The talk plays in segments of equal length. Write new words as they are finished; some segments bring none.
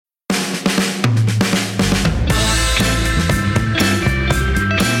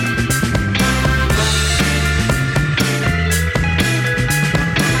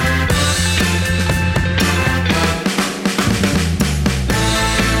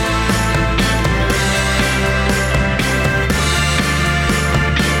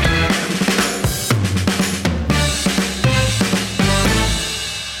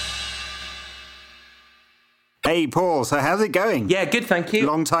Paul. So how's it going? Yeah, good, thank you.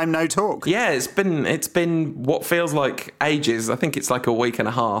 Long time no talk. Yeah, it's been what feels like ages. I think it's like a week and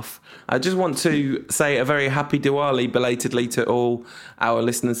a half. I just want to say a very happy Diwali belatedly to all our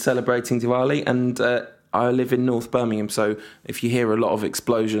listeners celebrating Diwali. And I live in North Birmingham, so if you hear a lot of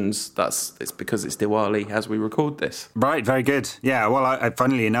explosions, it's because it's Diwali as we record this. Right, very good. Yeah, well,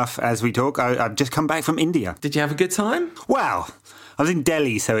 funnily enough, as we talk, I've just come back from India. Did you have a good time? Well, I was in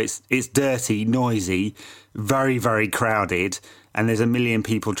Delhi, so it's dirty, noisy, very, very crowded, and there's a million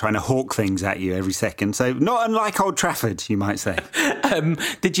people trying to hawk things at you every second. So not unlike Old Trafford, you might say.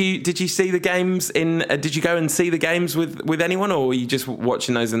 Did you see the games did you go and see the games with anyone, or were you just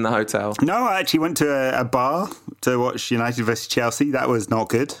watching those in the hotel? No, I actually went to a bar to watch United versus Chelsea. That was not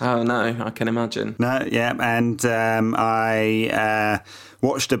good. Oh no, I can imagine. No, yeah, and I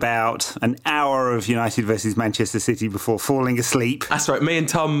watched about an hour of United versus Manchester City before falling asleep. That's right. Me and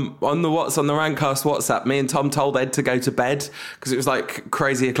Tom on the Rancast WhatsApp. Me and Tom told Ed to go to bed because it was like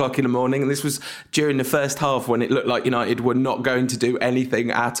crazy o'clock in the morning, and this was during the first half when it looked like United were not going to do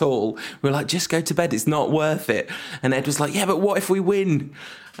anything at all. We were like, just go to bed. It's not worth it. And Ed was like, yeah, but what if we win?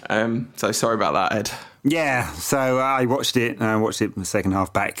 So sorry about that, Ed. Yeah. So I watched it. I watched it in the second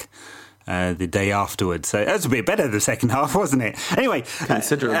half back. The day afterwards. So that was a bit better the second half, wasn't it? Anyway,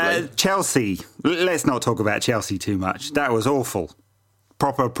 considerably. Chelsea. Let's not talk about Chelsea too much. That was awful.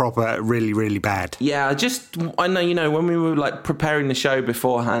 Proper, really, really bad. Yeah, I know, when we were like preparing the show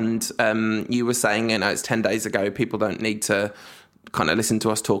beforehand, you were saying, it's 10 days ago, people don't need to kind of listen to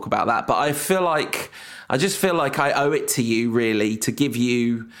us talk about that. But I just feel like I owe it to you, really, to give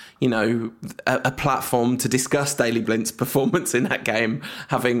you, a platform to discuss Daley Blind's performance in that game,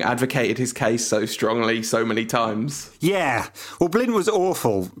 having advocated his case so strongly so many times. Yeah. Well, Blind was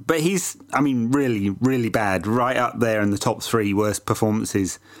awful, but he's, really, really bad, right up there in the top 3 worst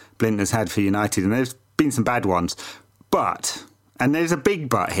performances Blind has had for United. And there's been some bad ones. But... and there's a big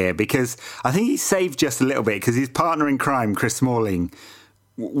but here, because I think he's saved just a little bit, because his partner in crime, Chris Smalling,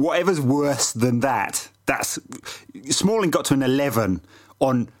 whatever's worse than that, Smalling got to an 11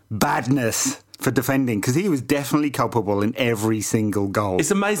 on badness for defending, because he was definitely culpable in every single goal. It's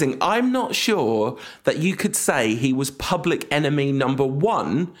amazing. I'm not sure that you could say he was public enemy number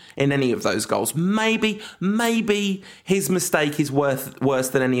 1 in any of those goals. Maybe his mistake is worse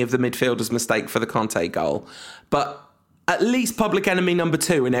than any of the midfielders' mistake for the Conte goal. But at least public enemy number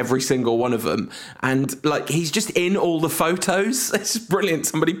 2 in every single one of them. And, he's just in all the photos. It's brilliant.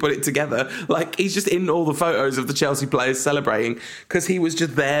 Somebody put it together. He's just in all the photos of the Chelsea players celebrating because he was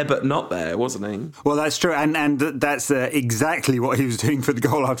just there but not there, wasn't he? Well, that's true. And that's exactly what he was doing for the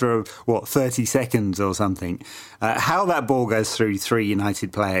goal after, 30 seconds or something. How that ball goes through 3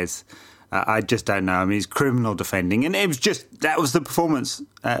 United players... I just don't know. It's criminal defending. And it was that was the performance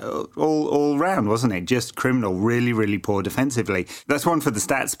all round, wasn't it? Just criminal, really, really poor defensively. That's one for the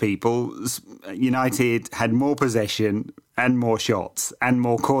stats people. United had more possession and more shots and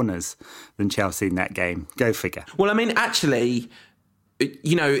more corners than Chelsea in that game. Go figure. Well, actually...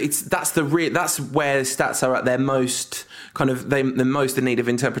 that's where stats are at their most they're most in need of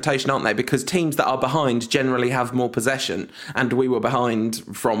interpretation, aren't they? Because teams that are behind generally have more possession, and we were behind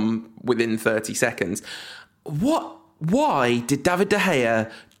from within 30 seconds. Why did David De Gea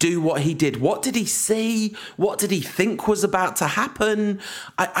do what he did? What did he see? What did he think was about to happen?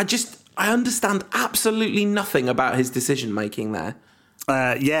 I understand absolutely nothing about his decision making there.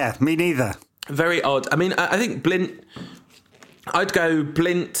 Yeah, me neither. Very odd. I think Blind. I'd go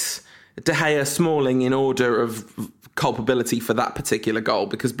Blint, De Gea, Smalling in order of culpability for that particular goal,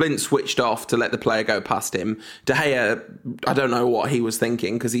 because Blint switched off to let the player go past him. De Gea, I don't know what he was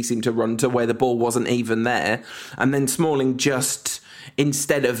thinking, because he seemed to run to where the ball wasn't even there. And then Smalling just,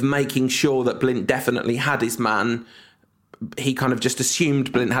 instead of making sure that Blint definitely had his man, he kind of just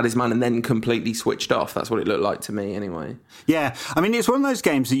assumed Blint had his man and then completely switched off. That's what it looked like to me anyway. Yeah, it's one of those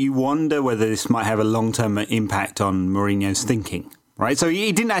games that you wonder whether this might have a long-term impact on Mourinho's thinking, right? So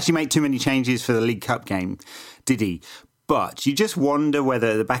he didn't actually make too many changes for the League Cup game, did he? But you just wonder whether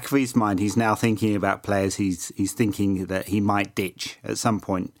at the back of his mind he's now thinking about players he's thinking that he might ditch at some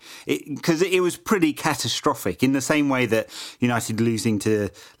point. Because it was pretty catastrophic, in the same way that United losing to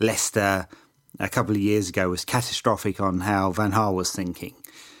Leicester a couple of years ago was catastrophic on how Van Gaal was thinking.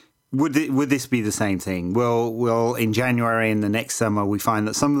 Would this be the same thing? Well, in January and the next summer, we find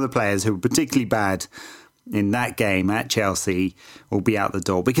that some of the players who were particularly bad in that game at Chelsea will be out the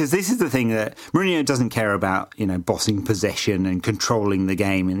door. Because this is the thing that Mourinho doesn't care about, bossing possession and controlling the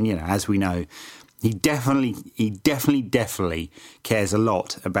game. And, as we know, he definitely cares a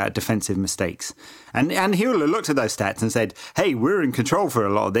lot about defensive mistakes. And he will have looked at those stats and said, hey, we're in control for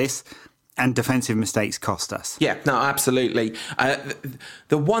a lot of this. and defensive mistakes cost us. Yeah, no, absolutely.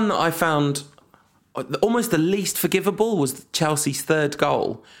 The one that I found almost the least forgivable was Chelsea's third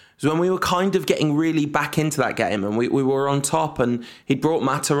goal. So when we were kind of getting really back into that game and we were on top and he'd brought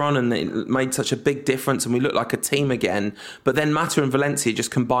Mata on and it made such a big difference and we looked like a team again. But then Mata and Valencia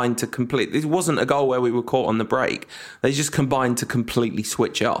just combined to it wasn't a goal where we were caught on the break. They just combined to completely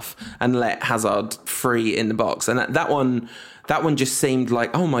switch off and let Hazard free in the box. And that one just seemed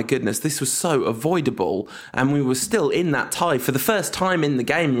like, oh my goodness, this was so avoidable. And we were still in that tie. For the first time in the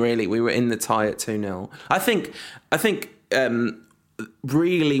game, really, we were in the tie at 2-0. I think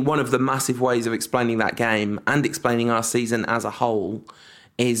really one of the massive ways of explaining that game and explaining our season as a whole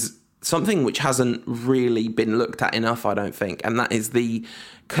is something which hasn't really been looked at enough, I don't think, and that is the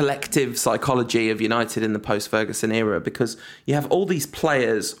collective psychology of United in the post-Ferguson era, because you have all these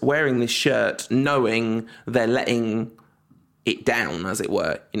players wearing this shirt knowing they're letting it down, as it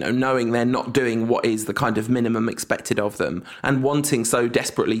were, knowing they're not doing what is the kind of minimum expected of them and wanting so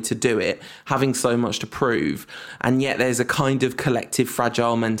desperately to do it, having so much to prove. And yet there's a kind of collective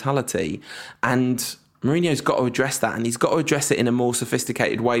fragile mentality. And Mourinho's got to address that, and he's got to address it in a more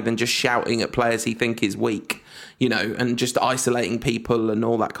sophisticated way than just shouting at players he think is weak, and just isolating people and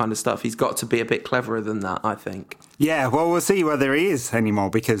all that kind of stuff. He's got to be a bit cleverer than that, I think. Yeah, well, we'll see whether he is anymore,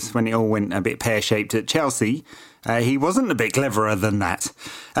 because when it all went a bit pear-shaped at Chelsea, he wasn't a bit cleverer than that.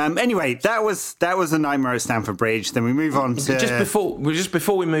 Anyway, that was a nightmare at Stamford Bridge. Then we move on to... Just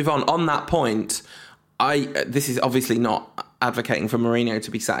before we move on that point, this is obviously not advocating for Mourinho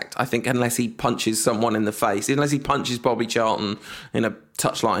to be sacked. I think unless he punches someone in the face, unless he punches Bobby Charlton in a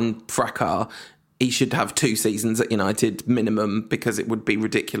touchline fracas, he should have 2 seasons at United minimum, because it would be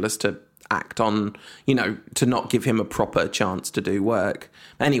ridiculous to act on, to not give him a proper chance to do work.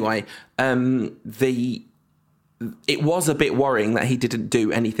 Anyway, it was a bit worrying that he didn't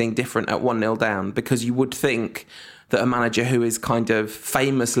do anything different at 1-0 down, because you would think that a manager who is kind of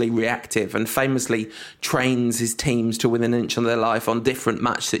famously reactive and famously trains his teams to within an inch of their life on different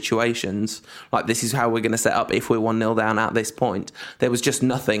match situations, like this is how we're going to set up if we're 1-0 down at this point. There was just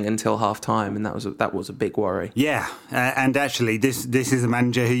nothing until half time, and that was a big worry. Yeah, and actually this is a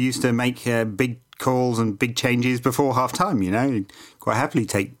manager who used to make big calls and big changes before half time, He'd quite happily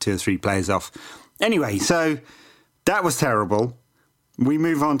take 2 or 3 players off. Anyway, so that was terrible. We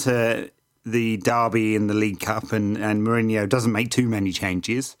move on to the derby in the League Cup, and Mourinho doesn't make too many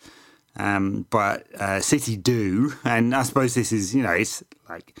changes, but City do. And I suppose this is, it's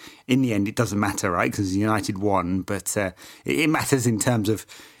like, in the end, it doesn't matter, right? Because United won, but it matters in terms of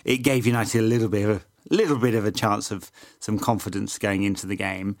it gave United a little bit of a chance of some confidence going into the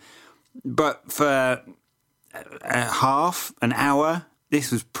game. But for half an hour, this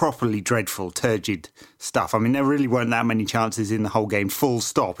was properly dreadful, turgid stuff. I mean, there really weren't that many chances in the whole game, full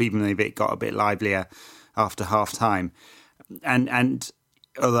stop, even if it got a bit livelier after half-time. And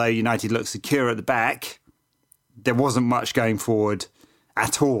although United looked secure at the back, there wasn't much going forward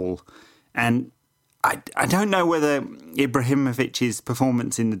at all. And I don't know whether Ibrahimovic's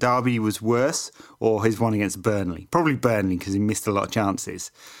performance in the derby was worse or his one against Burnley. Probably Burnley, because he missed a lot of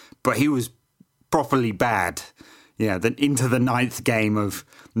chances. But he was properly bad. Into the 9th game of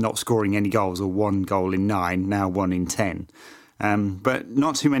not scoring any goals, or 1 goal in 9, now 1 in 10. But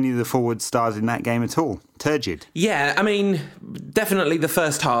not too many of the forwards started in that game at all. Turgid. Yeah, I mean, definitely the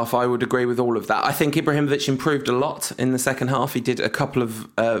first half, I would agree with all of that. I think Ibrahimovic improved a lot in the second half. He did a couple of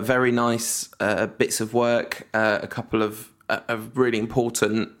very nice bits of work, a couple of really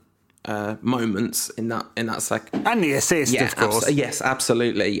important moments in that second, and the assist, of course. Yes,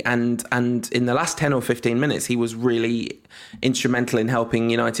 absolutely. And in the last 10 or 15 minutes, he was really instrumental in helping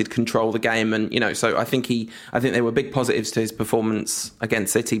United control the game. And so I think there were big positives to his performance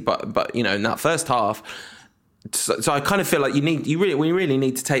against City. But in that first half. So I kind of feel like we really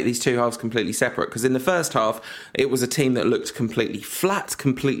need to take these 2 halves completely separate, because in the first half it was a team that looked completely flat,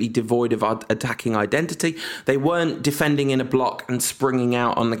 completely devoid of attacking identity. They weren't defending in a block and springing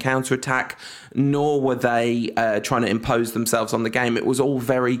out on the counter-attack, nor were they trying to impose themselves on the game. It was all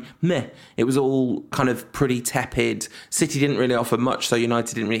very meh. It was all kind of pretty tepid. City didn't really offer much, so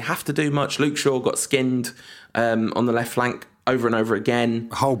United didn't really have to do much. Luke Shaw got skinned on the left flank over and over again.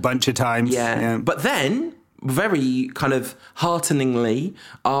 A whole bunch of times. Yeah. But then, very kind of hearteningly,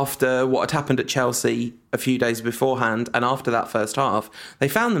 after what had happened at Chelsea a few days beforehand, and after that first half, they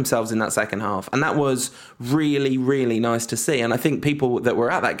found themselves in that second half, and that was really, really nice to see. And I think people that were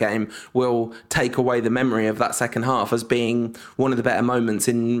at that game will take away the memory of that second half as being one of the better moments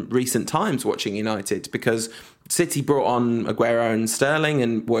in recent times watching United, because City brought on Aguero and Sterling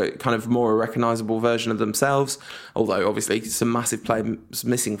and were kind of more a recognisable version of themselves, although obviously some massive players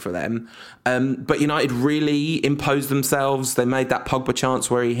missing for them. But United really imposed themselves. They made that Pogba chance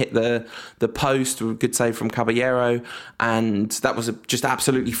where he hit the post, a good save from Caballero, and that was a just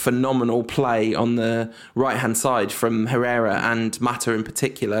absolutely phenomenal play on the right-hand side from Herrera and Mata in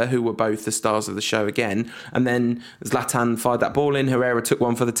particular, who were both the stars of the show again. And then Zlatan fired that ball in, Herrera took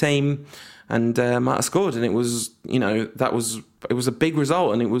one for the team, and Mata scored, and it was a big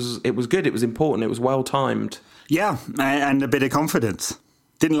result, and it was good, it was important, it was well timed. Yeah, and a bit of confidence.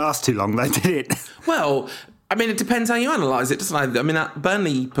 Didn't last too long though, did it? Well, I mean, it depends how you analyse it, doesn't it? I mean, that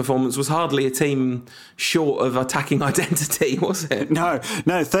Burnley performance was hardly a team short of attacking identity, was it? No,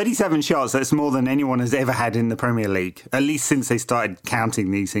 37 shots, that's more than anyone has ever had in the Premier League, at least since they started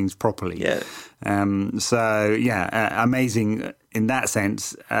counting these things properly. Yeah. Amazing in that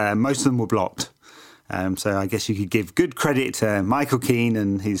sense. Most of them were blocked. So I guess you could give good credit to Michael Keane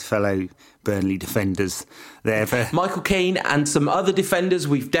and his fellow Burnley defenders there. Michael Keane and some other defenders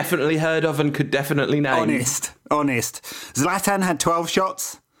we've definitely heard of and could definitely name. Honest. Zlatan had 12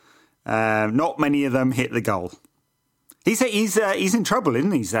 shots. Not many of them hit the goal. He's in trouble,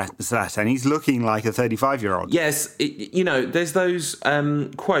 isn't he, Zlatan? He's looking like a 35-year-old. Yes, there's those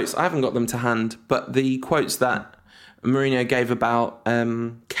quotes. I haven't got them to hand, but the quotes that Mourinho gave about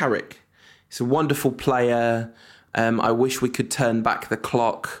Carrick. He's a wonderful player. I wish we could turn back the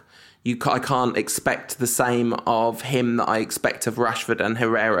clock. I can't expect the same of him that I expect of Rashford and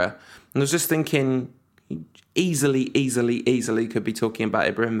Herrera. And I was just thinking, easily could be talking about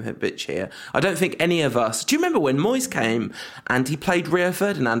Ibrahimovic here. I don't think any of us... Do you remember when Moyes came and he played Rio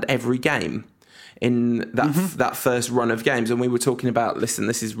Ferdinand every game in that first run of games? And we were talking about, listen,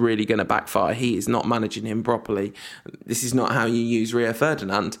 this is really going to backfire. He is not managing him properly. This is not how you use Rio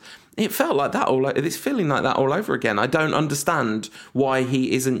Ferdinand. It felt like that it's feeling like that all over again. I don't understand why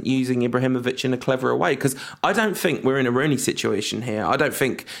he isn't using Ibrahimovic in a cleverer way, because I don't think we're in a Rooney situation here. I don't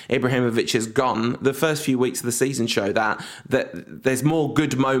think Ibrahimovic is gone. The first few weeks of the season show that there's more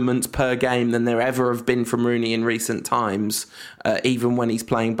good moments per game than there ever have been from Rooney in recent times, even when he's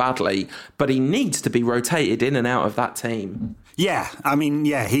playing badly. But he needs to be rotated in and out of that team. Yeah, I mean,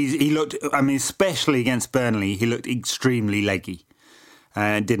 he looked, especially against Burnley, he looked extremely leggy.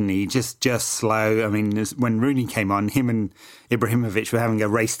 Didn't he? Just slow. I mean, when Rooney came on, him and Ibrahimovic were having a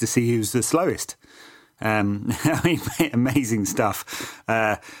race to see who's the slowest. Amazing stuff.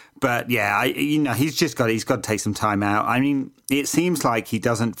 But yeah, he's got to take some time out. I mean, it seems like he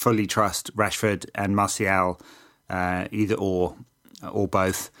doesn't fully trust Rashford and Martial, either or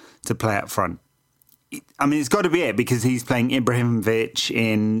both, to play up front. I mean, it's got to be it, because he's playing Ibrahimovic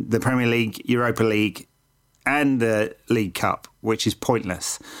in the Premier League, Europa League, and the League Cup, which is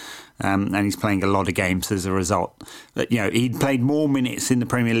pointless. And he's playing a lot of games as a result. But, he'd played more minutes in the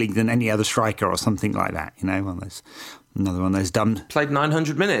Premier League than any other striker or something like that. Another one of those dumb... Played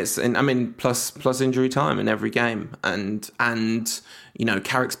 900 minutes, plus injury time in every game. And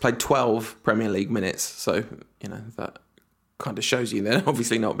Carrick's played 12 Premier League minutes. So, that kind of shows you they're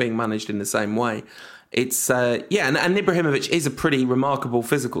obviously not being managed in the same way. It's and Ibrahimovic is a pretty remarkable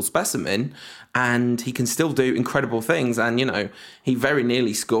physical specimen, and he can still do incredible things. And he very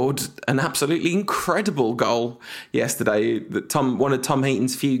nearly scored an absolutely incredible goal yesterday. One of Tom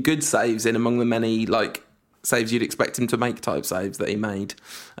Heaton's few good saves in among the many saves you'd expect him to make type saves that he made.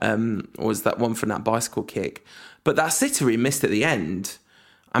 Was that one from that bicycle kick? But that sitter he missed at the end.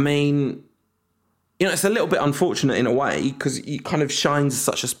 I mean, it's a little bit unfortunate in a way, because he kind of shines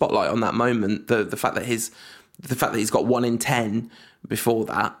such a spotlight on that moment. The fact that he's got 1 in 10 before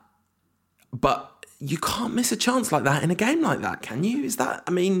that, but you can't miss a chance like that in a game like that, can you? No.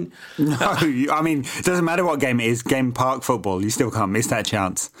 It doesn't matter what game it is. Game park football, you still can't miss that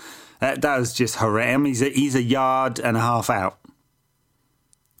chance. That was just horrendous. He's a yard and a half out,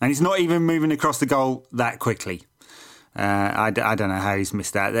 and he's not even moving across the goal that quickly. I don't know how he's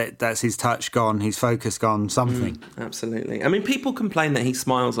missed that. That's his touch gone, his focus gone, something. Absolutely. I mean, people complain that he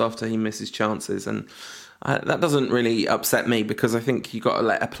smiles after he misses chances, and that doesn't really upset me, because I think you've got to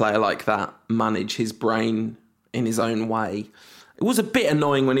let a player like that manage his brain in his own way. It was a bit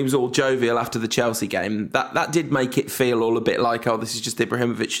annoying when he was all jovial after the Chelsea game. That did make it feel all a bit like, this is just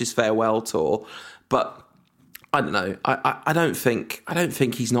Ibrahimovic's farewell tour. But I don't know. I don't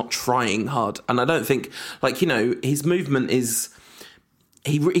think he's not trying hard, and I don't think his movement is.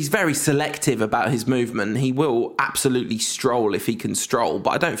 he's very selective about his movement. He will absolutely stroll if he can stroll,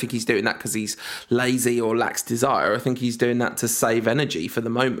 but I don't think he's doing that because he's lazy or lacks desire. I think he's doing that to save energy for the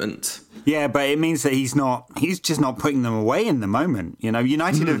moment. Yeah, but it means that he's just not putting them away in the moment. You know,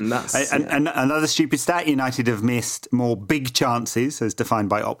 United another stupid stat, United have missed more big chances as defined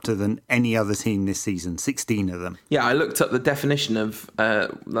by Opta than any other team this season, 16 of them. Yeah, I looked up the definition of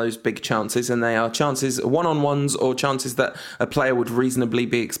those big chances, and they are chances, one-on-ones or chances that a player would reasonably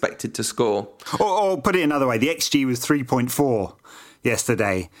be expected to score. Or put it another way, the XG was 3.4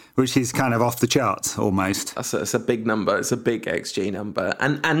 yesterday, which is kind of off the charts almost. That's a big number. It's a big XG number.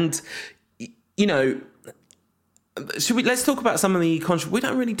 And you know, let's talk about some of the we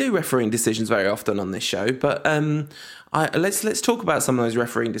don't really do refereeing decisions very often on this show, but let's talk about some of those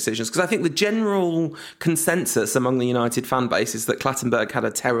refereeing decisions, because I think the general consensus among the United fan base is that Clattenburg had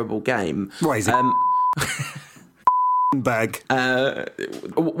a terrible game. What is it?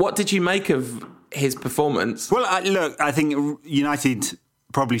 What did you make of his performance? Well, I think United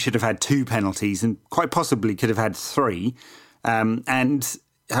probably should have had 2 penalties and quite possibly could have had 3. And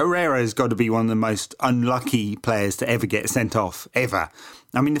Herrera's got to be one of the most unlucky players to ever get sent off, ever.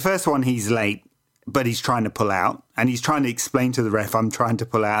 I mean, the first one, he's late, but he's trying to pull out, and he's trying to explain to the ref, I'm trying to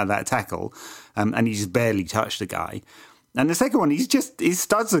pull out of that tackle, and he just barely touched the guy. And the second one, his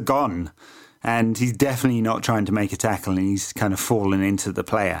studs are gone, and he's definitely not trying to make a tackle, and he's kind of fallen into the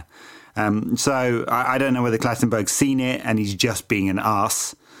player. So I don't know whether Clattenburg's seen it and he's just being an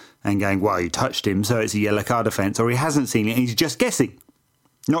arse and going, well, you touched him, so it's a yellow card offence, or he hasn't seen it and he's just guessing.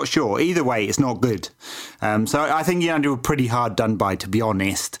 Not sure. Either way, it's not good. So I think United were pretty hard done by, to be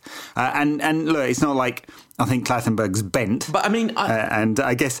honest. And look, it's not like I think Clattenburg's bent. But I mean... and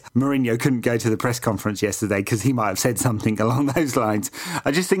I guess Mourinho couldn't go to the press conference yesterday because he might have said something along those lines.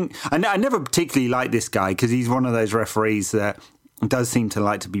 I just think... I never particularly like this guy because he's one of those referees that does seem to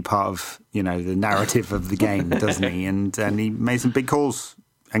like to be part of, the narrative of the game, doesn't he? And he made some big calls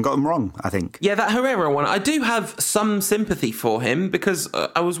and got them wrong, I think. Yeah, that Herrera one, I do have some sympathy for him because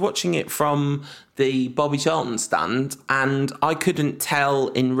I was watching it from the Bobby Charlton stand and I couldn't tell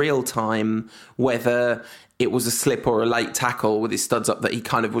in real time whether it was a slip or a late tackle with his studs up that he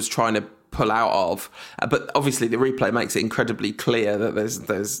kind of was trying to pull out of. But obviously the replay makes it incredibly clear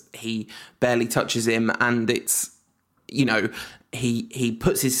that he barely touches him and it's, he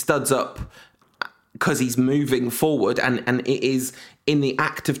puts his studs up because he's moving forward and it is in the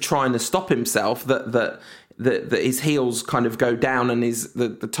act of trying to stop himself that his heels kind of go down and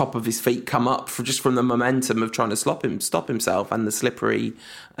the top of his feet come up from the momentum of trying to stop himself and the slippery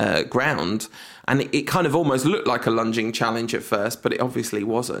ground. And it kind of almost looked like a lunging challenge at first, but it obviously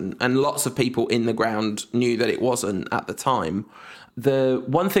wasn't. And lots of people in the ground knew that it wasn't at the time. The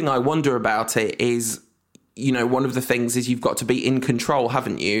one thing I wonder about it is, one of the things is you've got to be in control,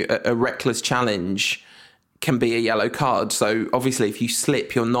 haven't you? A reckless challenge can be a yellow card. So obviously, if you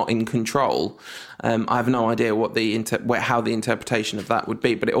slip, you're not in control. I have no idea what how the interpretation of that would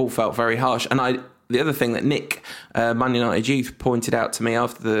be, but it all felt very harsh. And the other thing that Nick, Man United Youth, pointed out to me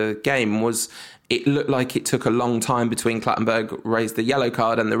after the game was it looked like it took a long time between Clattenburg raised the yellow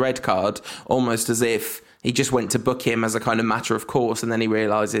card and the red card, almost as if he just went to book him as a kind of matter of course, and then he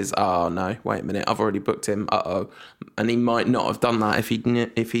realises, oh no, wait a minute, I've already booked him. And he might not have done that if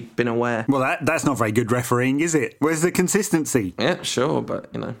he'd been aware. Well, that's not very good refereeing, is it? Where's the consistency? Yeah, sure, but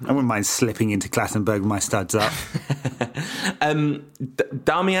I wouldn't mind slipping into Clattenburg with my studs up.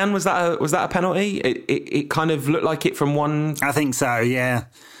 Darmian, was that a penalty? It kind of looked like it from one. I think so. Yeah,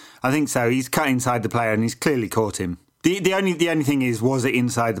 I think so. He's cut inside the player, and he's clearly caught him. The only thing is, was it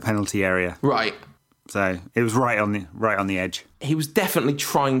inside the penalty area? Right. So it was right on the edge. He was definitely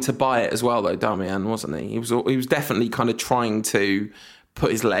trying to buy it as well, though, Darmian, wasn't he? He was definitely kind of trying to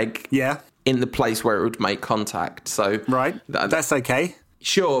put his leg in the place where it would make contact. So right, that's okay.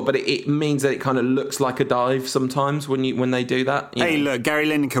 Sure, but it means that it kind of looks like a dive sometimes when they do that. Hey, look, Gary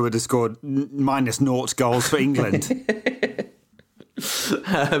Lineker would have scored -0 goals for England.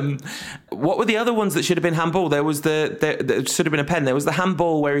 What were the other ones that should have been handball? There should have been a pen. There was the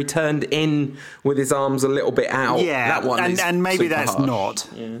handball where he turned in with his arms a little bit out. Yeah, that one and maybe that's harsh. not.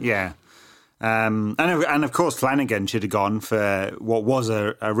 Yeah. And of course Flanagan should have gone for what was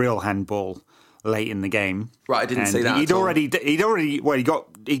a real handball late in the game. Right, I didn't see that.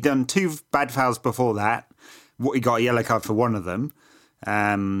 He'd done 2 bad fouls before that. He got a yellow card for one of them,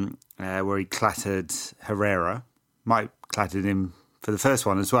 where he clattered Herrera. Might clattered him for the first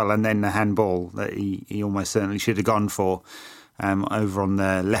one as well, and then the handball that he almost certainly should have gone for over on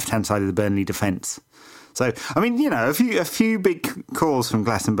the left-hand side of the Burnley defence. So, I mean, a few big calls from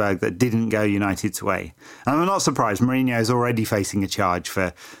Glastonbury that didn't go United's way. And I'm not surprised. Mourinho is already facing a charge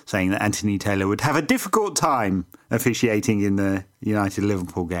for saying that Anthony Taylor would have a difficult time officiating in the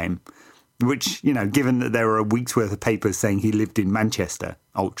United-Liverpool game, which, given that there were a week's worth of papers saying he lived in Manchester,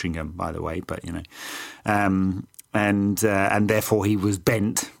 Altrincham, by the way, but, and therefore he was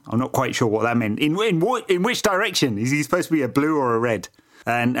bent. I'm not quite sure what that meant. In which direction? Is he supposed to be a blue or a red?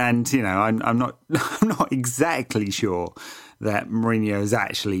 And I'm not exactly sure that Mourinho has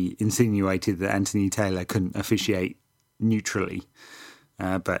actually insinuated that Anthony Taylor couldn't officiate neutrally.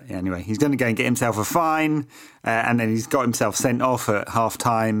 But anyway, he's going to go and get himself a fine, and then he's got himself sent off at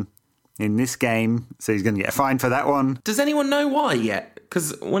half-time in this game, so he's going to get a fine for that one. Does anyone know why yet?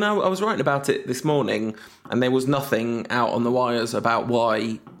 Because when I was writing about it this morning, and there was nothing out on the wires about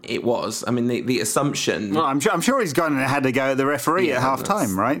why it was. I mean, the assumption... Well, I'm sure he's gone and had a go at the referee at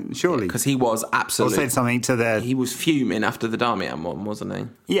half-time, right? Surely. Because he was absolutely... Or said something to the... He was fuming after the Darmian one, wasn't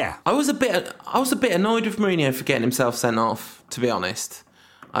he? Yeah. I was a bit annoyed with Mourinho for getting himself sent off, to be honest.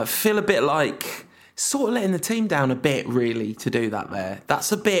 I feel a bit like... Sort of letting the team down a bit, really, to do that there.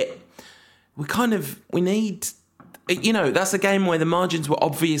 That's a bit... We need... that's a game where the margins were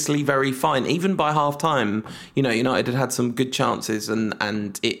obviously very fine. Even by half-time, United had some good chances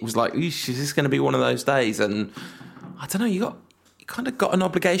and it was like, is this going to be one of those days? And I don't know, you kind of got an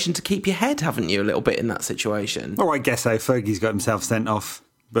obligation to keep your head, haven't you, a little bit in that situation? Oh, I guess so. Fergie's got himself sent off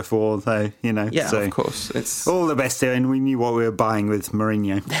before, though, Yeah, so of course. It's all the best to, and we knew what we were buying with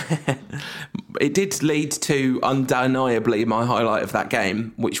Mourinho. It did lead to, undeniably, my highlight of that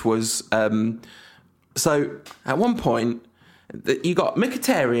game, which was... So, at one point, you got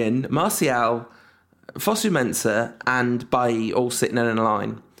Mkhitaryan, Martial, Fosu-Mensah and Bailly all sitting in a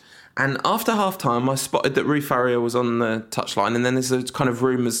line. And after half-time, I spotted that Rui Faria was on the touchline, and then there's a kind of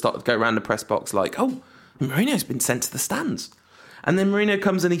rumours started to go around the press box like, oh, Mourinho's been sent to the stands. And then Mourinho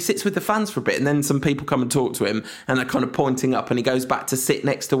comes and he sits with the fans for a bit, and then some people come and talk to him, and they're kind of pointing up, and he goes back to sit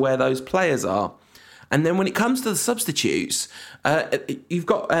next to where those players are. And then when it comes to the substitutes, you've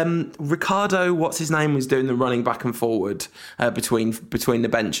got Ricardo, what's his name, was doing the running back and forward between the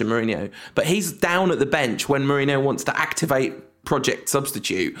bench and Mourinho. But he's down at the bench when Mourinho wants to activate Project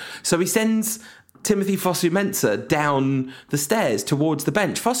Substitute. So he sends Timothy Fosu-Mensah down the stairs towards the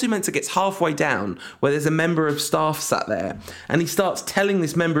bench. Fosu-Mensah gets halfway down where there's a member of staff sat there, and he starts telling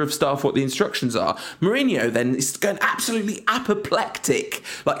this member of staff what the instructions are. Mourinho then is going absolutely apoplectic,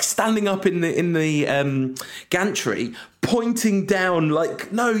 like standing up in the gantry, pointing down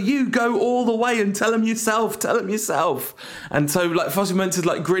like, no, you go all the way and tell him yourself. And so like Fosu-Mensah's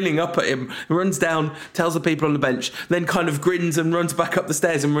like grinning up at him, runs down, tells the people on the bench, then kind of grins and runs back up the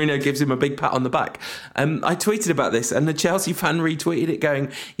stairs, and Mourinho gives him a big pat on the back. I tweeted about this, and a Chelsea fan retweeted it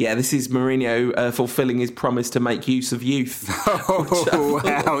going, yeah, this is Mourinho fulfilling his promise to make use of youth. Oh,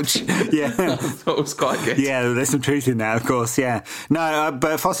 ouch. Yeah. I thought it was quite good. Yeah, there's some truth in that, of course, yeah. No,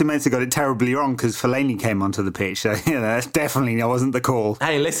 but Fosu-Mensah got it terribly wrong because Fellaini came onto the pitch, so, that's definitely wasn't the call.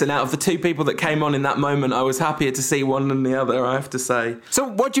 Hey, listen, out of the two people that came on in that moment, I was happier to see one than the other, I have to say. So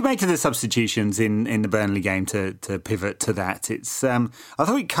what do you make of the substitutions in the Burnley game to pivot to that? It's I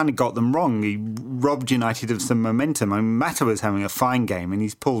thought he kind of got them wrong. He robbed United of some momentum. I mean, Mata was having a fine game and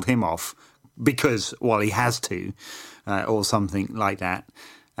he's pulled him off because, well, he has to, or something like that.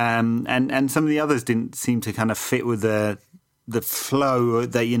 And some of the others didn't seem to kind of fit with the flow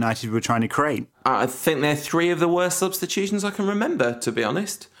that United were trying to create. I think they're three of the worst substitutions I can remember, to be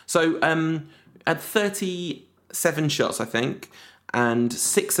honest. So, had 37 shots, I think, and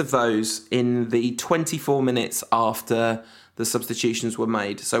 6 of those in the 24 minutes after the substitutions were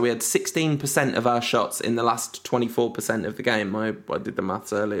made. So we had 16% of our shots in the last 24% of the game. I did the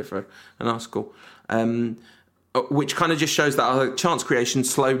maths earlier for an article. Which kind of just shows that our chance creation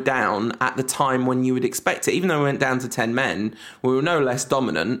slowed down at the time when you would expect it. Even though we went down to 10 men, we were no less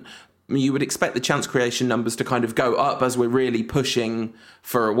dominant. You would expect the chance creation numbers to kind of go up as we're really pushing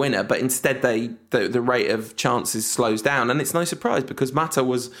for a winner, but instead the rate of chances slows down, and it's no surprise because Mata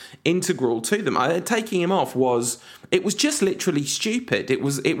was integral to them. Taking him off was just literally stupid. It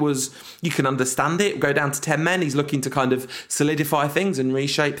was you can understand it. Go down to 10 men. He's looking to kind of solidify things and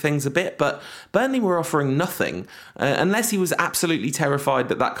reshape things a bit, but Burnley were offering nothing unless he was absolutely terrified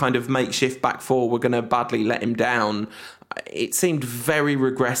that kind of makeshift back four were going to badly let him down. It seemed very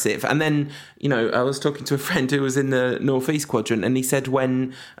regressive. And then, I was talking to a friend who was in the Northeast quadrant, and he said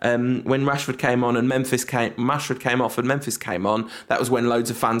when Rashford came on and Rashford came off and Memphis came on, that was when loads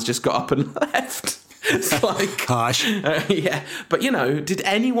of fans just got up and left. It's like, harsh. Yeah. But, did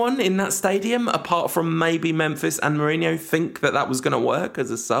anyone in that stadium, apart from maybe Memphis and Mourinho, think that was going to work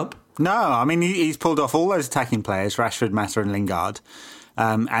as a sub? No, I mean, he's pulled off all those attacking players, Rashford, Mata and Lingard.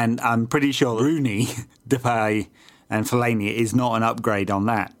 And I'm pretty sure Rooney, Depay and Fellaini is not an upgrade on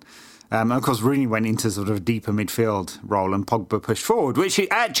that. Of course, Rooney went into sort of a deeper midfield role and Pogba pushed forward, which he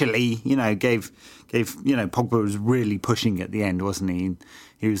actually, gave Pogba was really pushing at the end, wasn't he?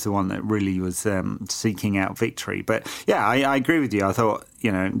 He was the one that really was seeking out victory. But yeah, I agree with you. I thought,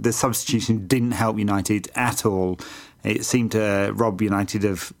 the substitution didn't help United at all. It seemed to rob United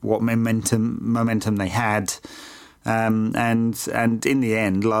of what momentum they had. And in the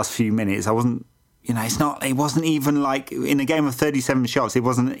end, last few minutes, I wasn't, it wasn't even like in a game of 37 shots, it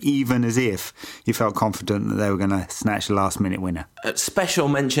wasn't even as if you felt confident that they were going to snatch the last minute winner. A special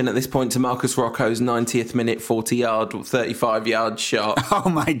mention at this point to Marcus Rocco's 90th minute 40-yard, 35-yard shot. Oh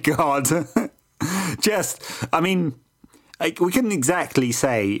my God. We couldn't exactly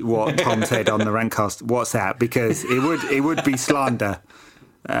say what Tom said on the Rantcast WhatsApp because it would be slander.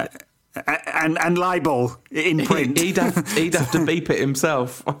 And libel in print. He'd have to beep it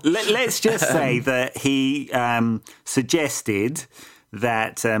himself. Let's just say that he suggested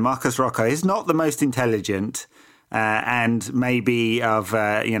that Marcus Rocco is not the most intelligent and maybe of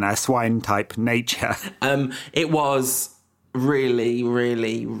a swine type nature. It was really,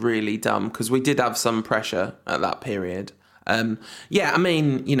 really, really dumb because we did have some pressure at that period. I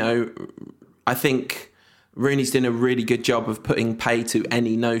think Rooney's doing a really good job of putting pay to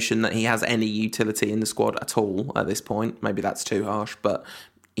any notion that he has any utility in the squad at all at this point. Maybe that's too harsh, but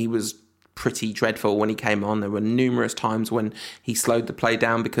he was pretty dreadful when he came on. There were numerous times when he slowed the play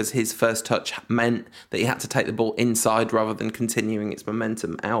down because his first touch meant that he had to take the ball inside rather than continuing its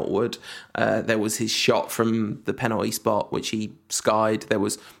momentum outward. There was his shot from the penalty spot, which he skied. There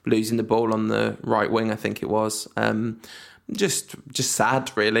was losing the ball on the right wing, I think it was. Just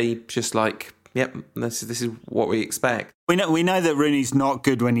sad, really. Just like... Yep, this is what we expect. We know that Rooney's not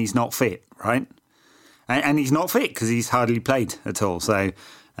good when he's not fit, right? And he's not fit because he's hardly played at all. So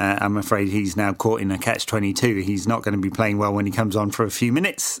I'm afraid he's now caught in a catch-22. He's not going to be playing well when he comes on for a few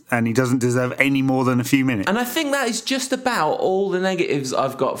minutes, and he doesn't deserve any more than a few minutes. And I think that is just about all the negatives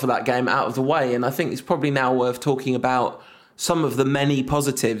I've got for that game out of the way. And I think it's probably now worth talking about some of the many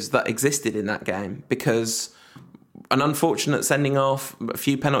positives that existed in that game because... an unfortunate sending off, a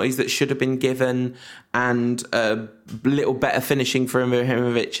few penalties that should have been given, and a little better finishing for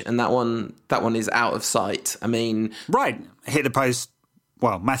Ibrahimovic, and that one is out of sight. I mean... Right, hit the post.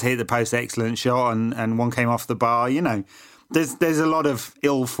 Well, Mata hit the post, excellent shot, and one came off the bar, There's a lot of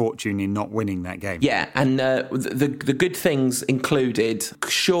ill fortune in not winning that game. Yeah, and the good things included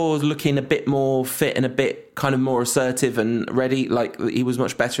Shaw looking a bit more fit and a bit kind of more assertive and ready. Like he was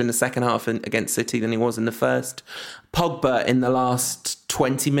much better in the second half against City than he was in the first. Pogba in the last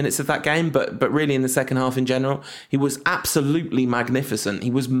 20 minutes of that game, but really in the second half in general, he was absolutely magnificent.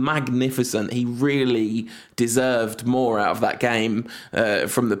 He was magnificent. He really deserved more out of that game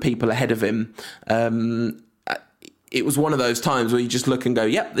from the people ahead of him. It was one of those times where you just look and go,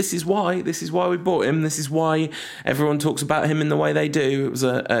 yep, this is why we bought him. This is why everyone talks about him in the way they do. It was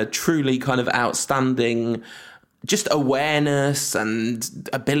a truly kind of outstanding just awareness and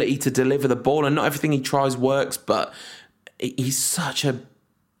ability to deliver the ball. And not everything he tries works, but he's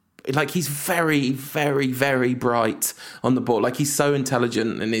he's very, very, very bright on the ball. Like he's so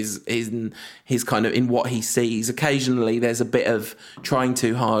intelligent and his kind of in what he sees. Occasionally there's a bit of trying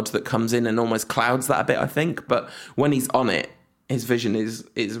too hard that comes in and almost clouds that a bit, I think. But when he's on it, his vision is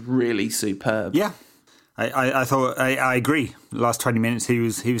really superb. Yeah. I thought I agree. The last 20 minutes he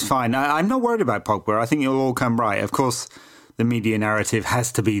was fine. I'm not worried about Pogba. I think it'll all come right. Of course, the media narrative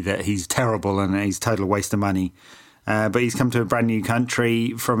has to be that he's terrible and he's a total waste of money. But he's come to a brand new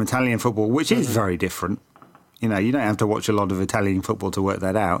country from Italian football, which is very different. You don't have to watch a lot of Italian football to work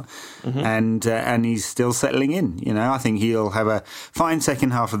that out. Mm-hmm. And he's still settling in. I think he'll have a fine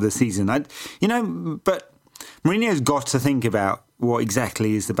second half of the season. But Mourinho's got to think about what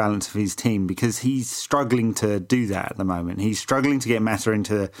exactly is the balance of his team because he's struggling to do that at the moment. He's struggling to get Mata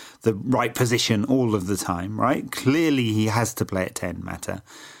into the right position all of the time, right? Clearly he has to play at 10, Mata.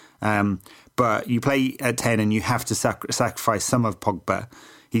 But you play at 10 and you have to sacrifice some of Pogba.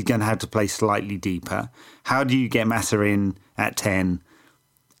 He's going to have to play slightly deeper. How do you get Mata in at 10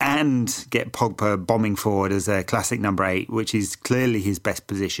 and get Pogba bombing forward as a classic number 8, which is clearly his best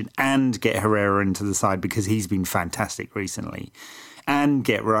position, and get Herrera into the side because he's been fantastic recently, and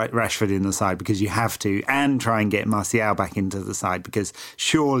get Rashford in the side because you have to, and try and get Martial back into the side because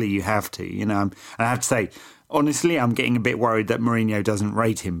surely you have to. And I have to say, honestly, I'm getting a bit worried that Mourinho doesn't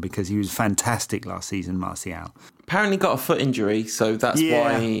rate him because he was fantastic last season, Martial. apparently got a foot injury, so that's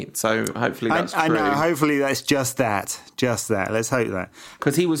why. So hopefully that's true. I know. Hopefully that's just that. Let's hope that,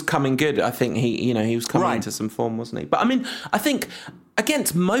 because he was coming good. I think he was coming into some form, wasn't he? But I mean, I think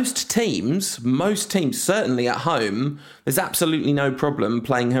against most teams, certainly at home, there's absolutely no problem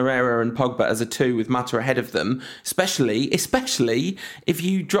playing Herrera and Pogba as a 2 with Mata ahead of them, especially if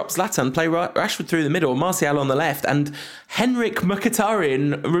you drop Zlatan, play Rashford through the middle, Martial on the left, and Henrik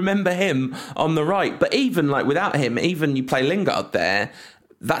Mkhitaryan, remember him, on the right. But even like without him, even you play Lingard there,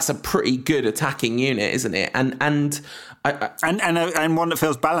 that's a pretty good attacking unit, isn't it? And one that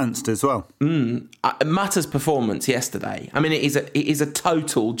feels balanced as well. Mata's performance yesterday, I mean, it is a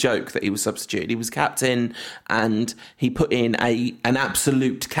total joke that he was substituted. He was captain and he put in an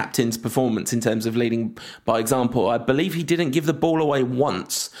absolute captain's performance in terms of leading by example. I believe he didn't give the ball away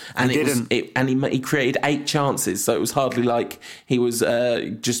once, and he created 8 chances, so it was hardly like he was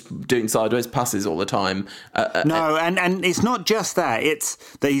just doing sideways passes all the time. No, and it's not just that; it's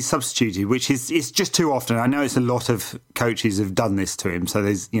that he's substituted, which is just too often. I know it's a lot of coaches have done this to him, so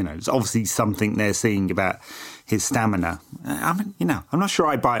there's obviously something they're seeing about his stamina. I mean, I'm not sure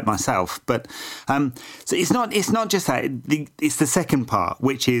I buy it myself, but so it's not just that. It's the second part,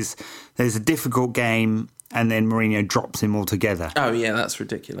 which is there's a difficult game, and then Mourinho drops him altogether. Oh yeah, that's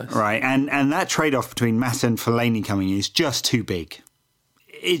ridiculous, right? And that trade-off between Mata and Fellaini coming in is just too big.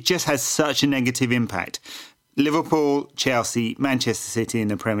 It just has such a negative impact. Liverpool, Chelsea, Manchester City in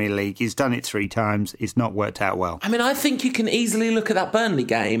the Premier League. He's done it 3 times. It's not worked out well. I mean, I think you can easily look at that Burnley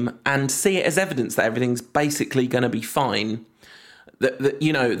game and see it as evidence that everything's basically going to be fine.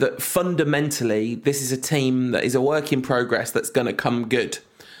 That fundamentally this is a team that is a work in progress that's going to come good.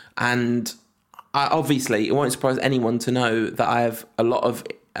 And obviously, it won't surprise anyone to know that I have a lot of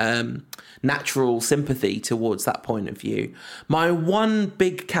natural sympathy towards that point of view. My one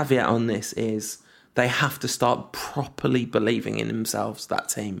big caveat on this is they have to start properly believing in themselves, that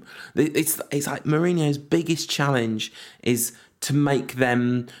team. It's like Mourinho's biggest challenge is to make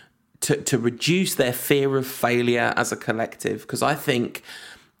them, to reduce their fear of failure as a collective. Because I think,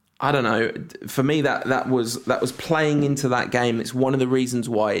 I don't know, for me that was playing into that game. It's one of the reasons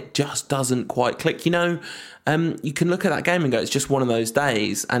why it just doesn't quite click. You can look at that game and go, it's just one of those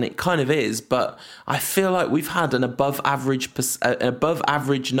days, and it kind of is. But I feel like we've had an above average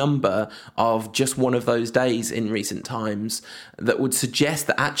number of just one of those days in recent times that would suggest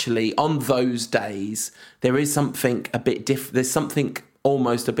that actually on those days there is something a bit different. There's something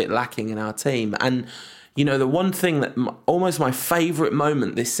almost a bit lacking in our team. And the one thing that almost my favourite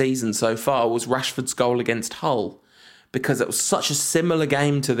moment this season so far was Rashford's goal against Hull, because it was such a similar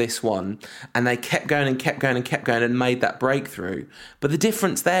game to this one, and they kept going and made that breakthrough. But the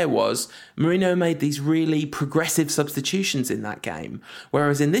difference there was Mourinho made these really progressive substitutions in that game,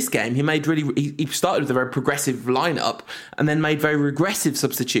 whereas in this game he started with a very progressive lineup and then made very regressive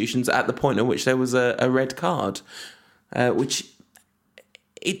substitutions at the point at which there was a red card, which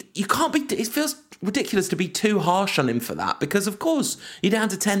you can't be. It feels ridiculous to be too harsh on him for that, because of course you're down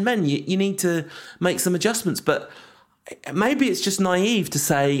to 10 men, you need to make some adjustments, but maybe it's just naive to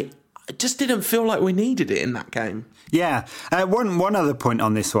say, I just didn't feel like we needed it in that game. Yeah. One other point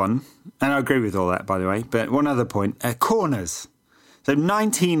on this one, and I agree with all that, by the way, but one other point, Oh, corners. So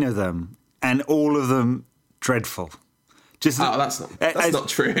 19 of them, and all of them dreadful. That's not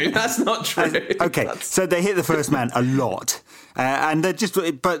true. That's not true. Okay, so they hit the first man a lot, and they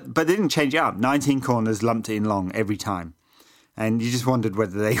but they didn't change it up. 19 corners, lumped it in long every time. And you just wondered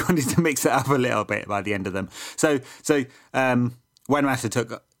whether they wanted to mix it up a little bit by the end of them. So Juan Mata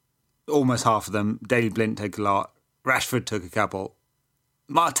took almost half of them. Daley Blind took a lot. Rashford took a couple.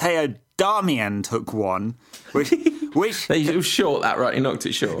 Matteo Darmian took one, which it was short. That right? He knocked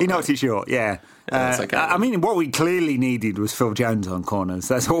it short. He knocked it short. Yeah. That's okay. I mean, what we clearly needed was Phil Jones on corners.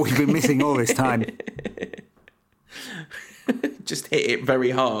 That's what we've been missing all this time. Just hit it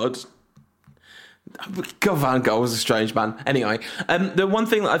very hard. God, Van Gaal was a strange man. Anyway, the one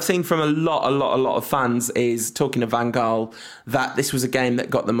thing that I've seen from a lot of fans is talking to Van Gaal that this was a game that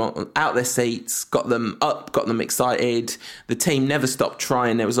got them out their seats, got them up, got them excited. The team never stopped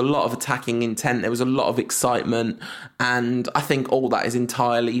trying. There was a lot of attacking intent. There was a lot of excitement, and I think all that is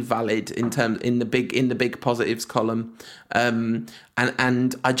entirely valid in the big positives column. And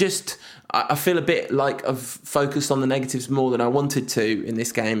I feel a bit like I've focused on the negatives more than I wanted to in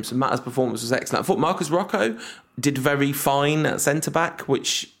this game. So Mata's performance was excellent. I thought Marcus Rocco did very fine at centre-back,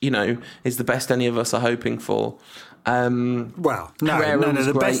 which, is the best any of us are hoping for. The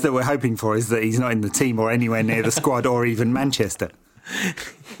best that we're hoping for is that he's not in the team or anywhere near the squad or even Manchester.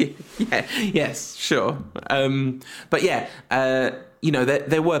 Yes, sure.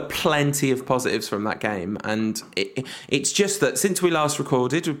 there were plenty of positives from that game, and it's just that since we last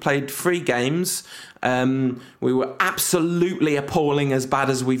recorded, we played 3 games. We were absolutely appalling, as bad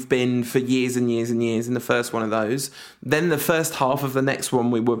as we've been for years and years and years in the first one of those. Then the first half of the next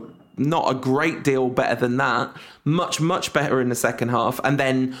one, we were not a great deal better than that. Much better in the second half, and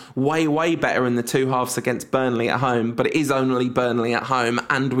then way better in the 2 halves against Burnley at home. But it is only Burnley at home,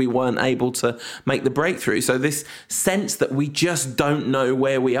 and we weren't able to make the breakthrough. So this sense that we just don't know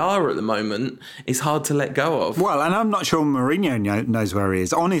where we are at the moment is hard to let go of. Well, and I'm not sure Mourinho knows where he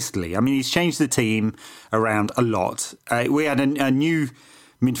is, honestly. I mean, he's changed the team around a lot. We had a new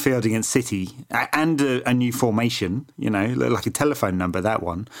midfield against City and a new formation, like a telephone number, that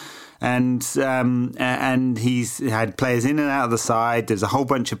one. And he's had players in and out of the side. There's a whole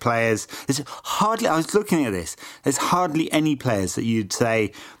bunch of players. I was looking at this. There's hardly any players that you'd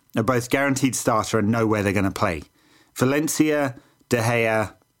say are both guaranteed starter and know where they're going to play. Valencia, De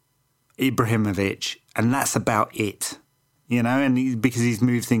Gea, Ibrahimovic, and that's about it. And because he's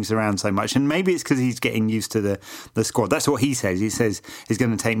moved things around so much. And maybe it's because he's getting used to the squad. That's what he says. He says, it's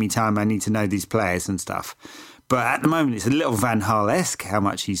going to take me time. I need to know these players and stuff. But at the moment, it's a little Van Gaal-esque how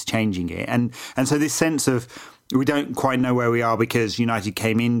much he's changing it. And so this sense of we don't quite know where we are because United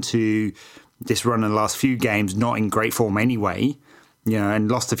came into this run in the last few games not in great form anyway, and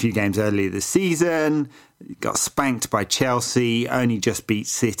lost a few games earlier this season, got spanked by Chelsea, only just beat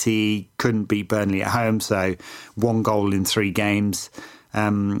City, couldn't beat Burnley at home, so 1 goal in 3 games.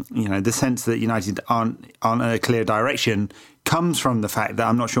 The sense that United aren't in a clear direction comes from the fact that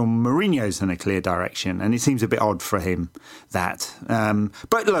I'm not sure Mourinho's in a clear direction, and it seems a bit odd for him that.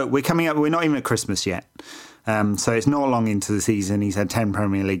 But look, we're not even at Christmas yet. So it's not long into the season. He's had 10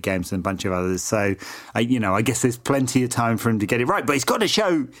 Premier League games and a bunch of others. So, I guess there's plenty of time for him to get it right. But he's got to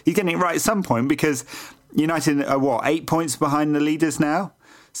show he's getting it right at some point because United are, 8 points behind the leaders now?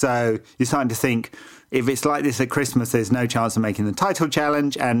 So you're starting to think, if it's like this at Christmas, there's no chance of making the title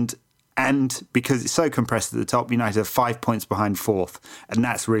challenge. And because it's so compressed at the top, United are 5 points behind 4th. And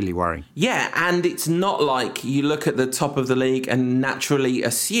that's really worrying. Yeah, and it's not like you look at the top of the league and naturally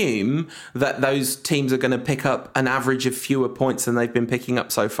assume that those teams are going to pick up an average of fewer points than they've been picking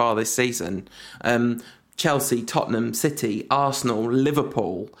up so far this season. Chelsea, Tottenham, City, Arsenal,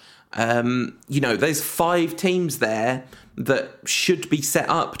 Liverpool. There's 5 teams there that should be set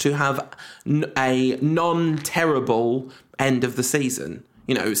up to have a non-terrible end of the season.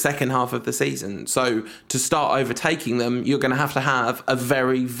 Second half of the season. So to start overtaking them, you're going to have a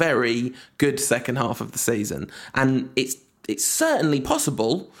very, very good second half of the season. And it's certainly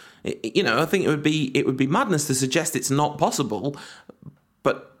possible. I think it would be madness to suggest it's not possible,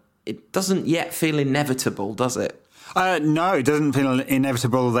 but it doesn't yet feel inevitable, does it? No, it doesn't feel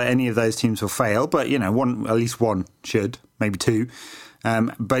inevitable that any of those teams will fail, but at least one should, maybe 2.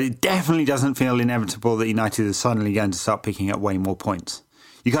 But it definitely doesn't feel inevitable that United is suddenly going to start picking up way more points.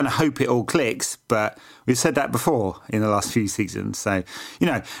 You kind of hope it all clicks, but we've said that before in the last few seasons. So,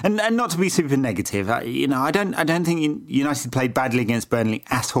 and not to be super negative, I don't think United played badly against Burnley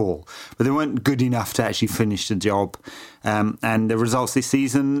at all, but they weren't good enough to actually finish the job. And the results this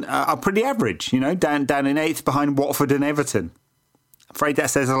season are pretty average, down in 8th behind Watford and Everton. I'm afraid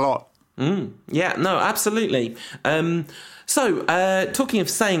that says a lot. Yeah, no, absolutely. So, talking of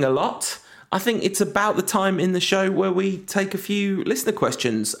saying a lot, I think it's about the time in the show where we take a few listener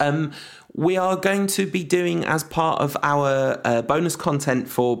questions. We are going to be doing, as part of our bonus content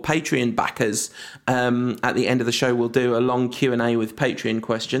for Patreon backers, at the end of the show, we'll do a long Q&A with Patreon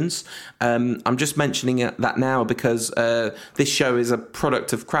questions. I'm just mentioning that now because this show is a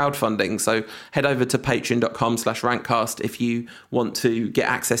product of crowdfunding. So head over to patreon.com/rantcast if you want to get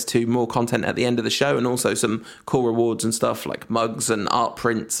access to more content at the end of the show, and also some cool rewards and stuff like mugs and art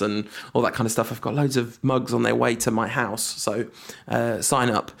prints and all that kind of stuff. I've got loads of mugs on their way to my house. So sign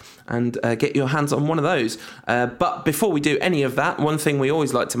up and get your hands on one of those. But before we do any of that, one thing we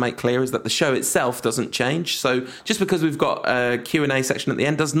always like to make clear is that the show itself doesn't change. So just because we've got a Q&A section at the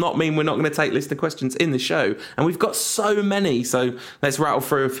end does not mean we're not going to take listener questions in the show. And we've got so many. So let's rattle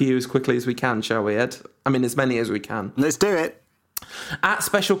through a few as quickly as we can, shall we, Ed? I mean, as many as we can. Let's do it. At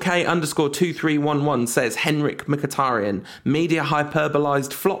specialk_2311 says, Henrik Mkhitaryan, media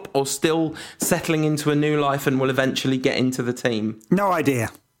hyperbolized flop or still settling into a new life and will eventually get into the team? No idea.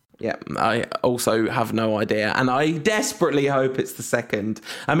 Yeah, I also have no idea, and I desperately hope it's the second.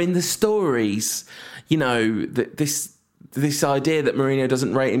 I mean, the stories, this idea that Mourinho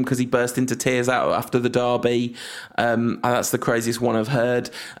doesn't rate him because he burst into tears out after the derby, that's the craziest one I've heard.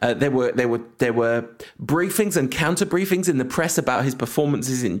 There were briefings and counter briefings in the press about his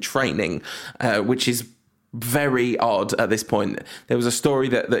performances in training, which is very odd at this point. There was a story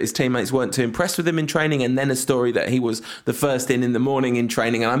that his teammates weren't too impressed with him in training, and then a story that he was the first in the morning in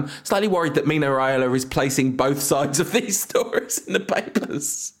training. And I'm slightly worried that Mino Raiola is placing both sides of these stories in the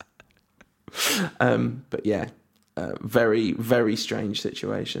papers. But yeah, very, very strange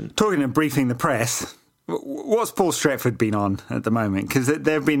situation. Talking of briefing the press, what's Paul Stretford been on at the moment? Because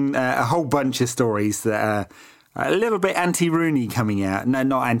there have been a whole bunch of stories that are a little bit anti-Rooney coming out. No,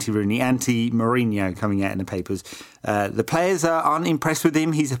 not anti-Rooney, anti-Mourinho coming out in the papers. The players aren't impressed with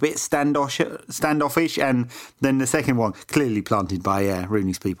him. He's a bit standoffish. And then the second one, clearly planted by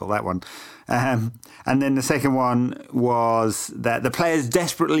Rooney's people, that one. And then the second one was that the players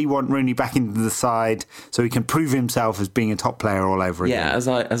desperately want Rooney back into the side so he can prove himself as being a top player all over again.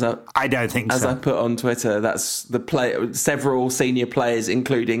 Yeah, I don't think so. As I put on Twitter, that's several senior players,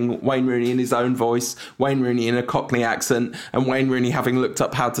 including Wayne Rooney in his own voice, Wayne Rooney in a Cockney accent, and Wayne Rooney having looked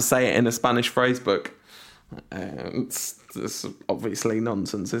up how to say it in a Spanish phrase book. It's obviously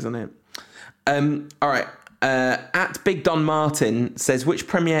nonsense, isn't it? All right. At Big Don Martin says, which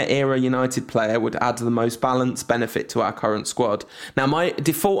Premier Era United player would add the most balance benefit to our current squad? Now, my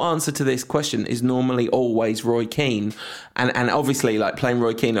default answer to this question is normally always Roy Keane. And obviously, like, playing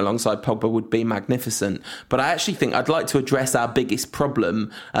Roy Keane alongside Pogba would be magnificent. But I actually think I'd like to address our biggest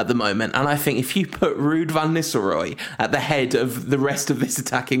problem at the moment. And I think if you put Ruud van Nistelrooy at the head of the rest of this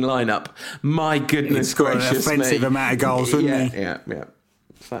attacking lineup, my goodness gracious me. An offensive amount of goals, wouldn't he? Yeah.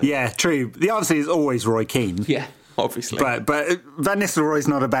 So. Yeah, true. The answer is always Roy Keane. Yeah, obviously. But Van Nistelrooy's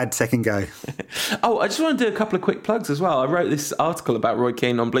not a bad second go. Oh, I just want to do a couple of quick plugs as well. I wrote this article about Roy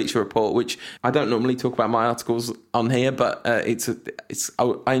Keane on Bleacher Report, which I don't normally talk about my articles on here, but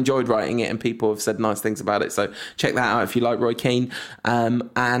I enjoyed writing it and people have said nice things about it. So check that out if you like Roy Keane.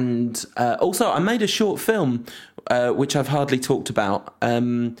 And also, I made a short film, which I've hardly talked about,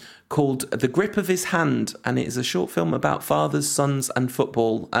 called The Grip of His Hand, and it is a short film about fathers, sons and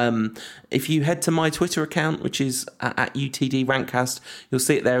football. If you head to my Twitter account, which is at UTD Rantcast, you'll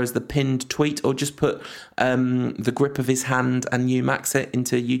see it there as the pinned tweet, or just put The Grip of His Hand and you max it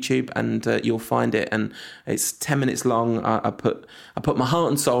into YouTube and you'll find it, and it's 10 minutes long. I put my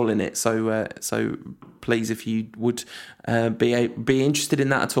heart and soul in it, so please, if you would be interested in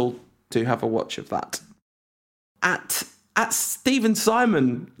that at all, do have a watch of that. At Stephen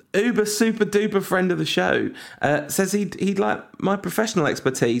Simon, uber super duper friend of the show, says he'd like my professional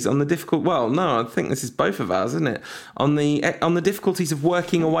expertise on the difficult. Well, no, I think this is both of ours, isn't it? On the difficulties of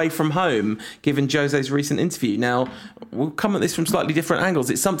working away from home, given Jose's recent interview. Now, we'll come at this from slightly different angles.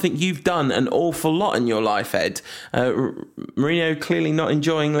 It's something you've done an awful lot in your life, Ed. Mourinho clearly not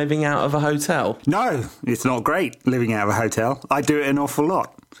enjoying living out of a hotel. No, it's not great living out of a hotel. I do it an awful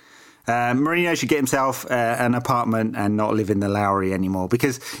lot. Mourinho should get himself an apartment and not live in the Lowry anymore,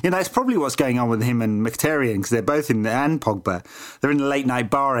 because that's probably what's going on with him and Mkhitaryan, because they're both and Pogba. They're in the late night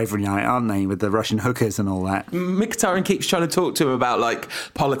bar every night, aren't they, with the Russian hookers and all that. Mkhitaryan keeps trying to talk to him about like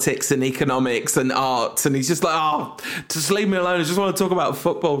politics and economics and arts, and he's just like, just leave me alone. I just want to talk about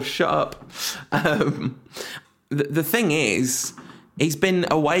football. Shut up. The thing is, he's been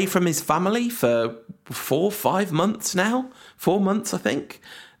away from his family for 4-5 months now. 4 months, I think.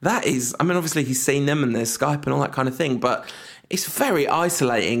 That is, I mean, obviously he's seen them and there's Skype and all that kind of thing, but it's very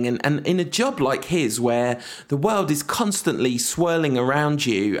isolating. And in a job like his, where the world is constantly swirling around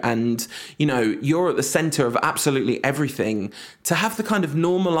you and, you're at the centre of absolutely everything, to have the kind of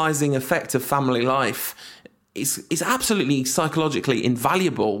normalising effect of family life is absolutely psychologically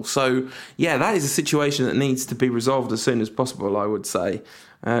invaluable. So, yeah, that is a situation that needs to be resolved as soon as possible, I would say,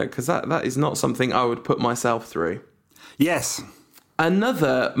 because that is not something I would put myself through. Yes.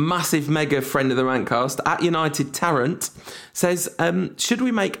 Another massive mega friend of the Rantcast, at United Tarrant, says, should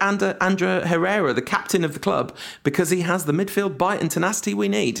we make Andrea Herrera the captain of the club because he has the midfield bite and tenacity we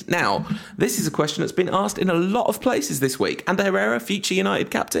need? Now, this is a question that's been asked in a lot of places this week. Andrea Herrera, future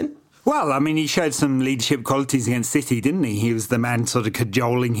United captain? Well, I mean, he showed some leadership qualities against City, didn't he? He was the man sort of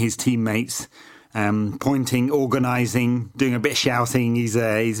cajoling his teammates, pointing, organising, doing a bit of shouting. He's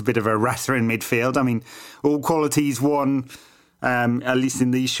a bit of a ratter in midfield. I mean, all qualities one... at least in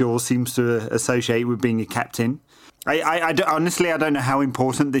these shores, seems to associate with being a captain. Honestly, I don't know how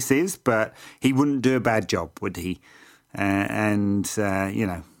important this is, but he wouldn't do a bad job, would he? Why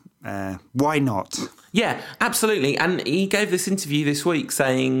not? Yeah, absolutely. And he gave this interview this week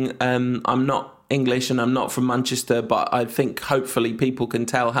saying, I'm not English and I'm not from Manchester, but I think hopefully people can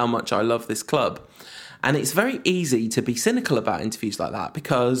tell how much I love this club. And it's very easy to be cynical about interviews like that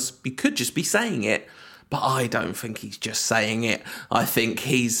because you could just be saying it. But I don't think he's just saying it. I think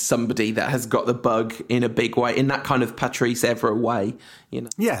he's somebody that has got the bug in a big way, in that kind of Patrice Evra way, you know.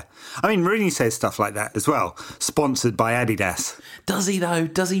 Yeah. I mean, Rooney says stuff like that as well. Sponsored by Adidas. Does he, though?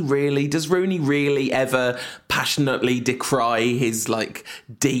 Does he really? Does Rooney really ever passionately decry his, like,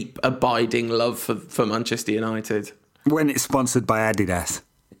 deep, abiding love for Manchester United? When it's sponsored by Adidas.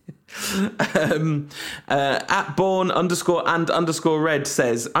 At Born_and_red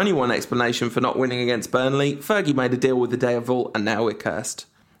says, only one explanation for not winning against Burnley. Fergie made a deal with the devil and now we're cursed.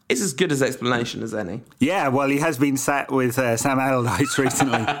 It's as good as explanation as any. Yeah, well, he has been sat with Sam Allardyce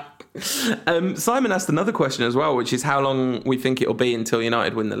recently. Simon asked another question as well, which is how long we think it'll be until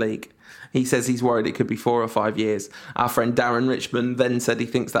United win the league. He says he's worried it could be 4 or 5 years. Our friend Darren Richmond then said he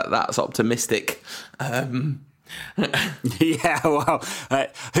thinks that's optimistic. Yeah, well,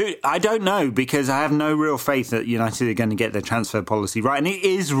 I don't know, because I have no real faith that United are going to get their transfer policy right. And it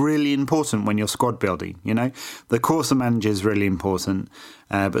is really important when you're squad building, you know. The course of manager is really important,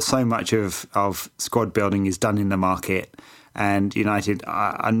 but so much of squad building is done in the market. And United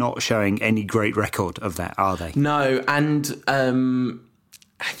are not showing any great record of that, are they? No, and,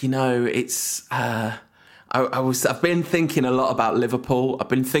 you know, it's... I've been thinking a lot about Liverpool. I've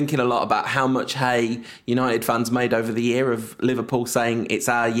been thinking a lot about how much hay United fans made over the year of Liverpool saying it's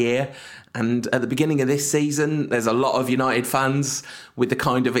our year. And at the beginning of this season, there's a lot of United fans with the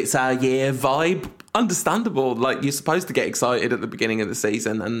kind of it's our year vibe. Understandable. Like, you're supposed to get excited at the beginning of the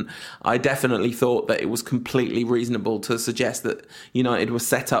season. And I definitely thought that it was completely reasonable to suggest that United was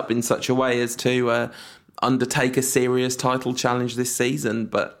set up in such a way as to undertake a serious title challenge this season.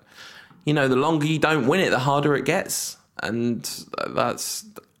 But you know, the longer you don't win it, the harder it gets. And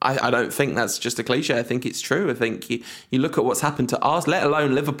I don't think that's just a cliche. I think it's true. I think you look at what's happened to us, let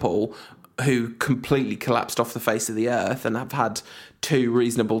alone Liverpool, who completely collapsed off the face of the earth and have had 2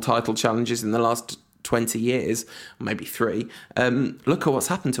 reasonable title challenges in the last 20 years, maybe 3. Look at what's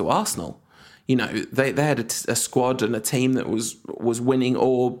happened to Arsenal. You know, they had a squad and a team that was winning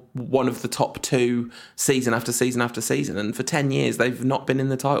or one of the top 2 season after season after season. And for 10 years, they've not been in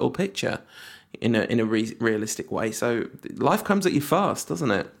the title picture in a realistic way. So life comes at you fast,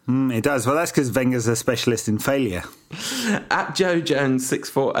 doesn't it? It does. Well, that's because Wenger's a specialist in failure. At Joe Jones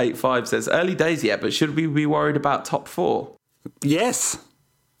 6485 says, early days yet, but should we be worried about top 4? Yes.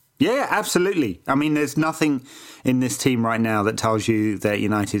 Yeah, absolutely. I mean, there's nothing in this team right now that tells you that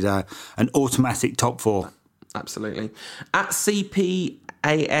United are an automatic top 4. Absolutely. At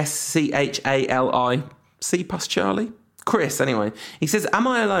CPASCHALI, C plus Charlie? Chris, anyway. He says, am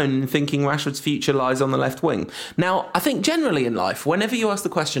I alone in thinking Rashford's future lies on the left wing? Now, I think generally in life, whenever you ask the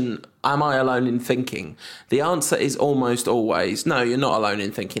question, am I alone in thinking? The answer is almost always, no, you're not alone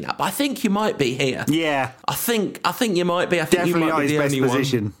in thinking that. But I think you might be here. Yeah. I think you might be. I think definitely you might not be the his best only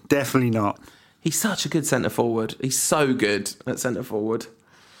position. one. Definitely not. He's such a good centre-forward. He's so good at centre-forward.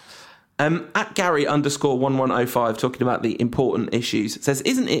 At Gary_1105, talking about the important issues, says,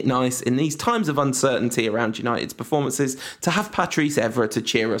 isn't it nice in these times of uncertainty around United's performances to have Patrice Evra to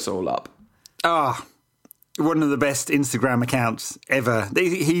cheer us all up? One of the best Instagram accounts ever.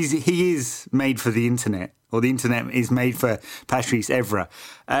 He is made for the internet, or the internet is made for Patrice Evra.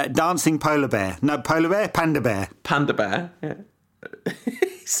 Dancing polar bear. No, polar bear? Panda bear. Panda bear, yeah.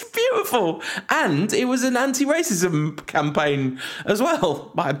 It's beautiful. And it was an anti-racism campaign as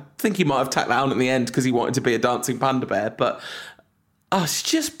well. I think he might have tacked that on at the end because he wanted to be a dancing panda bear. But it's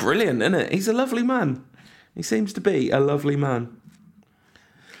just brilliant, isn't it? He's a lovely man. He seems to be a lovely man.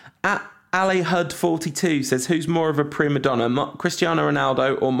 At Ali Hud 42 says, who's more of a prima donna, Cristiano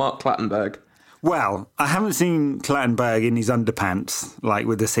Ronaldo or Mark Clattenburg? Well, I haven't seen Clattenburg in his underpants, like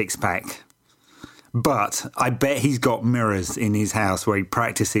with the 6-pack. But I bet he's got mirrors in his house where he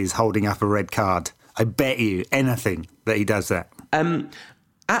practices holding up a red card. I bet you anything that he does that.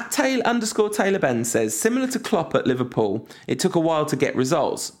 At _Taylor Ben says, similar to Klopp at Liverpool, it took a while to get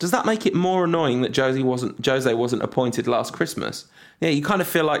results. Does that make it more annoying that Jose wasn't appointed last Christmas? Yeah, you kind of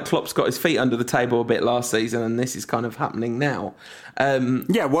feel like Klopp's got his feet under the table a bit last season, and this is kind of happening now.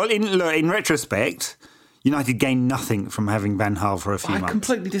 Yeah, well, in retrospect, United gained nothing from having Van Gaal for a few months. I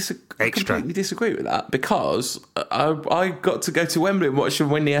completely disagree with that, because I got to go to Wembley and watch them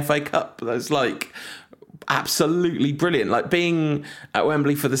win the FA Cup. That's like absolutely brilliant. Like being at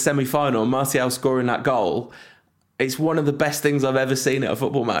Wembley for the semi-final, Martial scoring that goal, it's one of the best things I've ever seen at a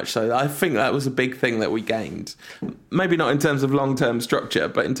football match. So I think that was a big thing that we gained. Maybe not in terms of long-term structure,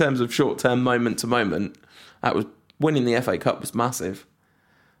 but in terms of short-term moment to moment, that was winning the FA Cup was massive.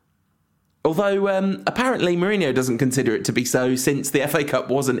 Although, apparently Mourinho doesn't consider it to be so, since the FA Cup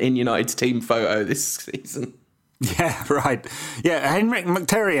wasn't in United's team photo this season. Yeah, right. Yeah, Henrik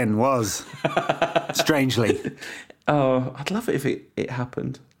Mkhitaryan was, strangely. Oh, I'd love it if it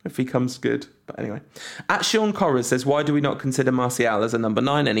happened, if he comes good. But anyway. At Sean Corris says, why do we not consider Martial as a number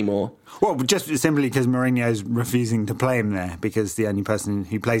 9 anymore? Well, just simply because Mourinho's refusing to play him there, because the only person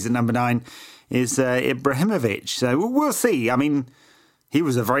who plays at number 9 is Ibrahimovic. So we'll see. I mean, he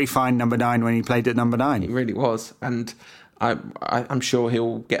was a very fine number 9 when he played at number 9. He really was. And I'm sure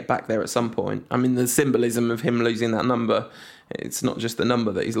he'll get back there at some point. I mean, the symbolism of him losing that number, it's not just the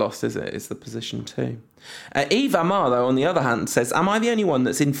number that he's lost, is it? It's the position too. Eve Amar, though, on the other hand, says, am I the only one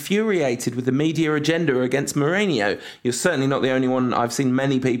that's infuriated with the media agenda against Mourinho? You're certainly not the only one. I've seen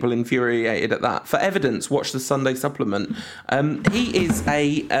many people infuriated at that. For evidence, watch the Sunday supplement. He is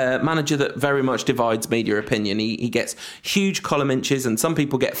a manager that very much divides media opinion. He gets huge column inches, and some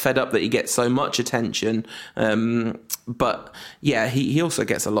people get fed up that he gets so much attention. But, yeah, he also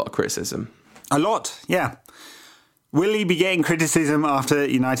gets a lot of criticism. A lot, yeah. Will he be getting criticism after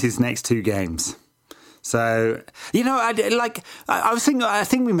United's next 2 games? So, I was thinking, I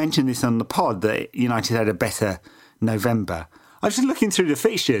think we mentioned this on the pod, that United had a better November. I was just looking through the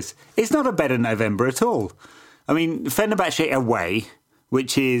fixtures. It's not a better November at all. I mean, Fenerbahce away,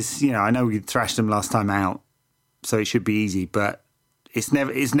 which is, I know we thrashed them last time out, so it should be easy, but it's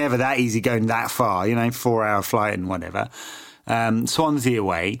never that easy going that far, 4-hour flight and whatever. Swansea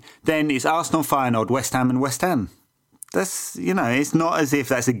away. Then it's Arsenal, Feyenoord, West Ham and West Ham. That's, it's not as if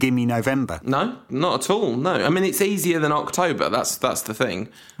that's a gimme November. No, not at all. No. I mean, it's easier than October. That's the thing.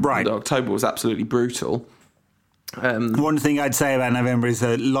 Right. And October was absolutely brutal. One thing I'd say about November is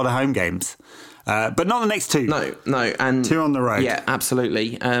a lot of home games. But not the next 2. No. And 2 on the road. Yeah,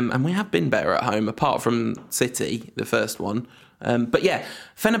 absolutely. And we have been better at home, apart from City, the first one. But yeah,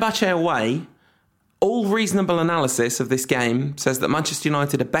 Fenerbahce away, all reasonable analysis of this game says that Manchester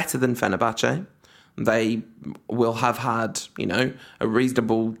United are better than Fenerbahce. They will have had, a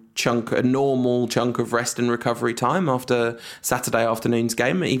reasonable chunk, a normal chunk of rest and recovery time after Saturday afternoon's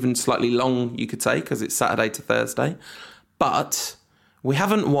game, even slightly long, you could say, because it's Saturday to Thursday. But we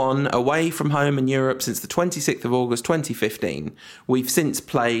haven't won away from home in Europe since the 26th of August 2015. We've since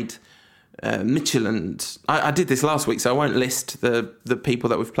played Midtjylland. I did this last week, so I won't list the people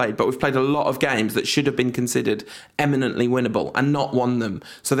that we've played, but we've played a lot of games that should have been considered eminently winnable and not won them.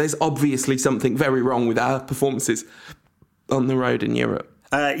 So there's obviously something very wrong with our performances on the road in Europe.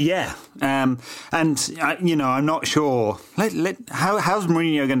 Yeah. I'm not sure. How's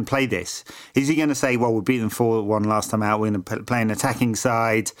Mourinho going to play this? Is he going to say, well, we beat them 4-1 last time out, we're going to play an attacking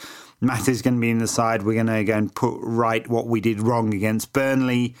side, Mata's going to be in the side, we're going to go and put right what we did wrong against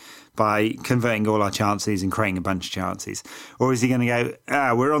Burnley by converting all our chances and creating a bunch of chances? Or is he going to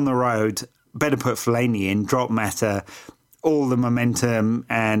go, we're on the road, better put Fellaini in, drop Mata, all the momentum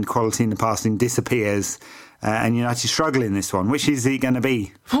and quality in the passing disappears, and United struggle in this one? Which is it going to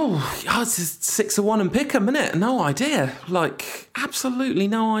be? It's 6-1 and pick 'em, isn't it? No idea. Absolutely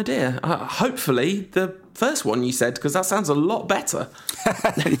no idea. Hopefully the first one you said, because that sounds a lot better.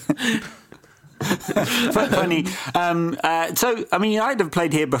 Funny. United have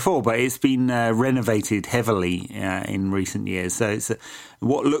played here before, but it's been renovated heavily in recent years. So it's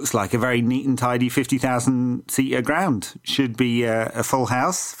what looks like a very neat and tidy 50,000-seater ground. Should be a full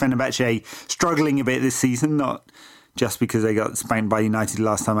house. Fenerbahce struggling a bit this season, not just because they got spanked by United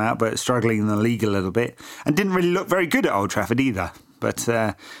last time out, but struggling in the league a little bit. And didn't really look very good at Old Trafford either. But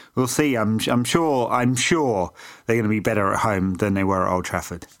we'll see. I'm sure they're going to be better at home than they were at Old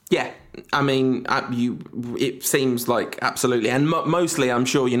Trafford. Yeah. I mean, it seems like absolutely. And mostly, I'm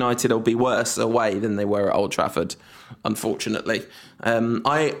sure United will be worse away than they were at Old Trafford, unfortunately.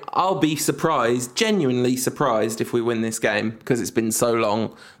 I'll be surprised, genuinely surprised, if we win this game, because it's been so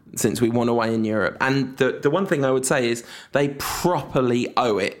long since we won away in Europe. And the one thing I would say is they properly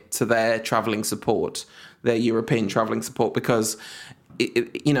owe it to their travelling support, their European travelling support, because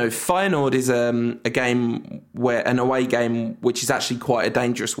Feyenoord is a game an away game which is actually quite a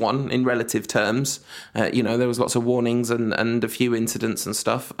dangerous one in relative terms. There was lots of warnings and a few incidents and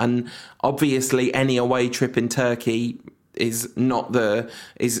stuff. And obviously, any away trip in Turkey is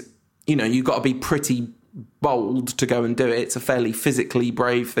you've got to be pretty bold to go and do it. It's a fairly physically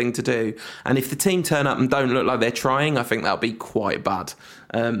brave thing to do. And if the team turn up and don't look like they're trying, I think that'll be quite bad.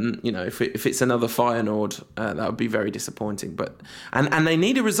 If it's another Feyenoord, that would be very disappointing. But and they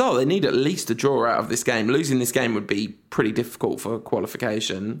need a result. They need at least a draw out of this game. Losing this game would be pretty difficult for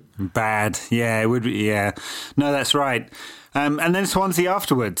qualification. Bad. Yeah, it would be. Yeah. No, that's right. And then Swansea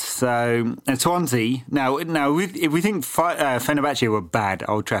afterwards. So, and Swansea, now, if we think Fenerbahce were bad at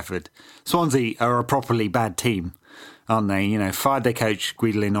Old Trafford, Swansea are a properly bad team, aren't they? Fired their coach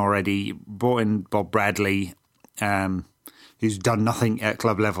Guidolin already, brought in Bob Bradley, who's done nothing at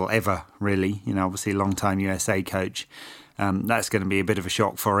club level ever, really. Obviously a long-time USA coach. That's going to be a bit of a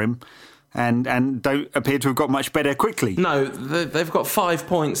shock for him. And don't appear to have got much better quickly. No, they've got 5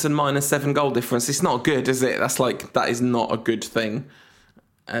 points and -7 goal difference. It's not good, is it? That is not a good thing.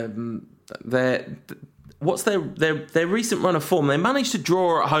 What's their recent run of form? They managed to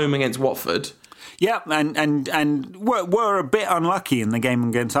draw at home against Watford. Yeah, and were a bit unlucky in the game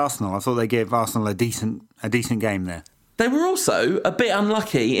against Arsenal. I thought they gave Arsenal a decent game there. They were also a bit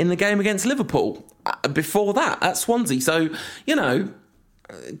unlucky in the game against Liverpool before that at Swansea. So,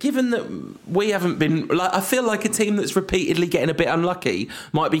 given that we haven't been... I feel like a team that's repeatedly getting a bit unlucky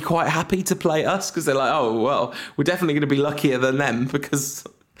might be quite happy to play us because they're like, oh, well, we're definitely going to be luckier than them because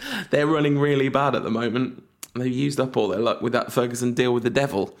they're running really bad at the moment. They've used up all their luck with that Ferguson deal with the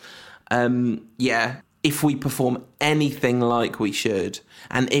devil. If we perform anything like we should,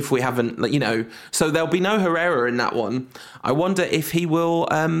 and if we haven't, so there'll be no Herrera in that one. I wonder if he will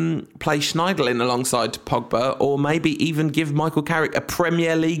play Schneiderlin alongside Pogba, or maybe even give Michael Carrick a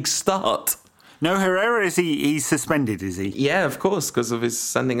Premier League start. No Herrera, is he? He's suspended, is he? Yeah, of course, because of his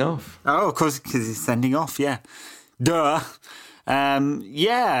sending off. Oh, of course, because he's sending off, yeah. Duh.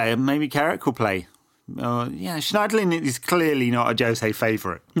 Maybe Carrick will play. Schneiderlin is clearly not a Jose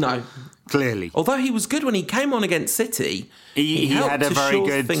favourite. No. Clearly. Although he was good when he came on against City. He had a very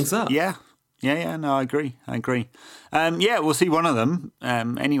good... things up. Yeah, no, I agree. We'll see one of them.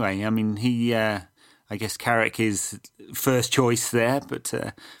 Anyway, I mean, I guess Carrick is first choice there, but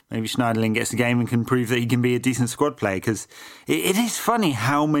maybe Schneiderlin gets the game and can prove that he can be a decent squad player, because it is funny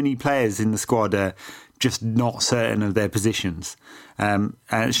how many players in the squad are just not certain of their positions.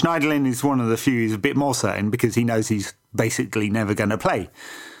 Schneiderlin is one of the few who's a bit more certain because he knows he's basically never going to play.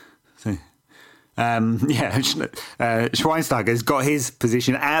 So, Schweinsteiger's got his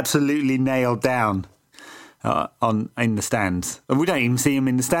position absolutely nailed down in the stands. We don't even see him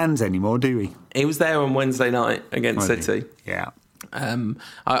in the stands anymore, do we? He was there on Wednesday night against City. Yeah.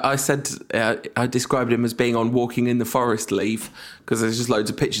 I said I described him as being on Walking in the Forest leave, because there's just loads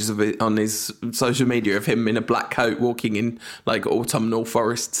of pictures of it on his social media of him in a black coat walking in like autumnal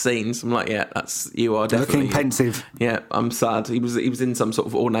forest scenes. I'm like, yeah, you are definitely looking pensive. Yeah, I'm sad. He was in some sort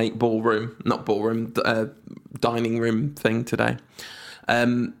of ornate dining room thing today.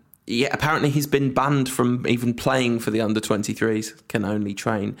 Apparently he's been banned from even playing for the under-23s. Can only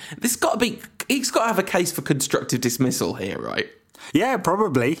train. He's got to have a case for constructive dismissal here, right? Yeah,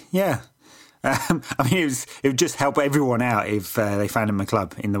 probably. Yeah. It would just help everyone out if they found him a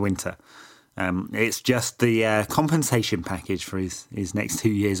club in the winter. It's just the compensation package for his next 2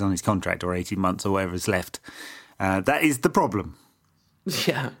 years on his contract, or 18 months or whatever is left. That is the problem.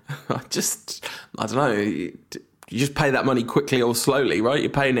 Yeah. I don't know. You just pay that money quickly or slowly, right?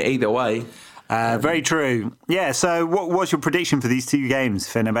 You're paying it either way. Very true. Yeah, so what's your prediction for these two games,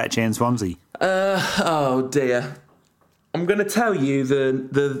 Fenerbahce and Swansea? Oh, dear. I'm going to tell you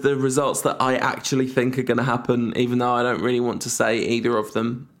the results that I actually think are going to happen, even though I don't really want to say either of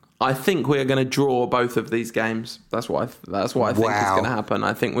them. I think we're going to draw both of these games. That's what I think is going to happen.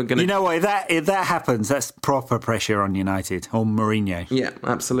 I think we're going to... You know what? If that happens, that's proper pressure on United, or Mourinho. Yeah,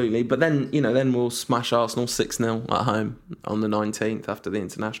 absolutely. But then, then we'll smash Arsenal 6-0 at home on the 19th after the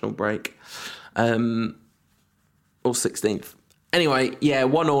international break. Or 16th. Anyway,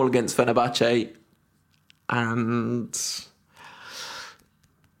 1-1 against Fenerbahce. And...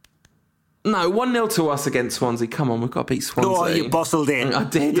 No, 1-0 to us against Swansea. Come on, we've got to beat Swansea. Oh, you bottled it. I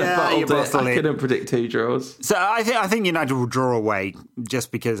did. Yeah, I bottled it. I couldn't predict 2 draws. So I think United will draw away,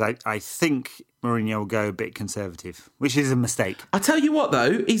 just because I think Mourinho will go a bit conservative, which is a mistake. I tell you what,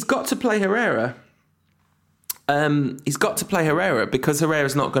 though, he's got to play Herrera. He's got to play Herrera because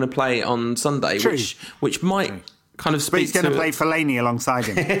Herrera's not going to play on Sunday, which might kind of speak. But he's going to play Fellaini alongside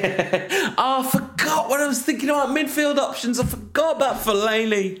him. I forgot when I was thinking about midfield options. I forgot about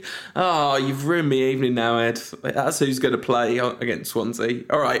Fellaini. Oh, you've ruined my evening now, Ed. That's who's going to play against Swansea.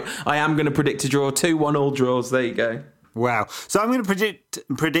 All right, I am going to predict a draw. 2-1 all draws. There you go. Wow. So I'm going to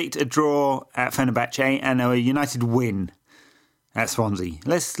predict a draw at Fenerbahce and a United win at Swansea.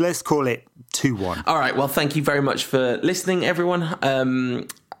 Let's call it 2-1. All right. Well, thank you very much for listening, everyone.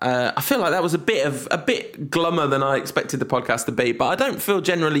 I feel like that was a bit glummer than I expected the podcast to be, but I don't feel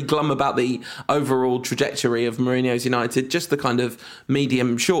generally glum about the overall trajectory of Mourinho's United. Just the kind of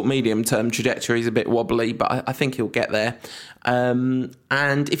short medium term trajectory is a bit wobbly, but I think he'll get there. And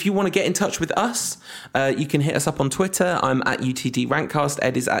if you want to get in touch with us, you can hit us up on Twitter. I'm at UTD Rantcast.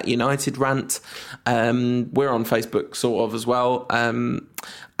 Ed is at United Rant. We're on Facebook sort of as well.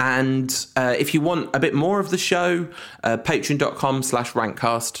 And if you want a bit more of the show,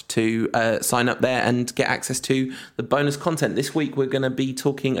 patreon.com/rankcast to sign up there and get access to the bonus content. This week we're going to be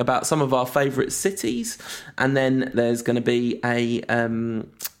talking about some of our favourite cities, and then there's going to be a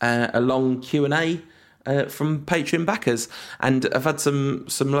long Q&A from Patreon backers. And I've had some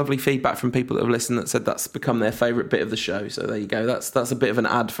lovely feedback from people that have listened that said that's become their favourite bit of the show. So there you go. That's a bit of an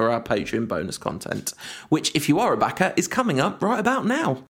ad for our Patreon bonus content, which, if you are a backer, is coming up right about now.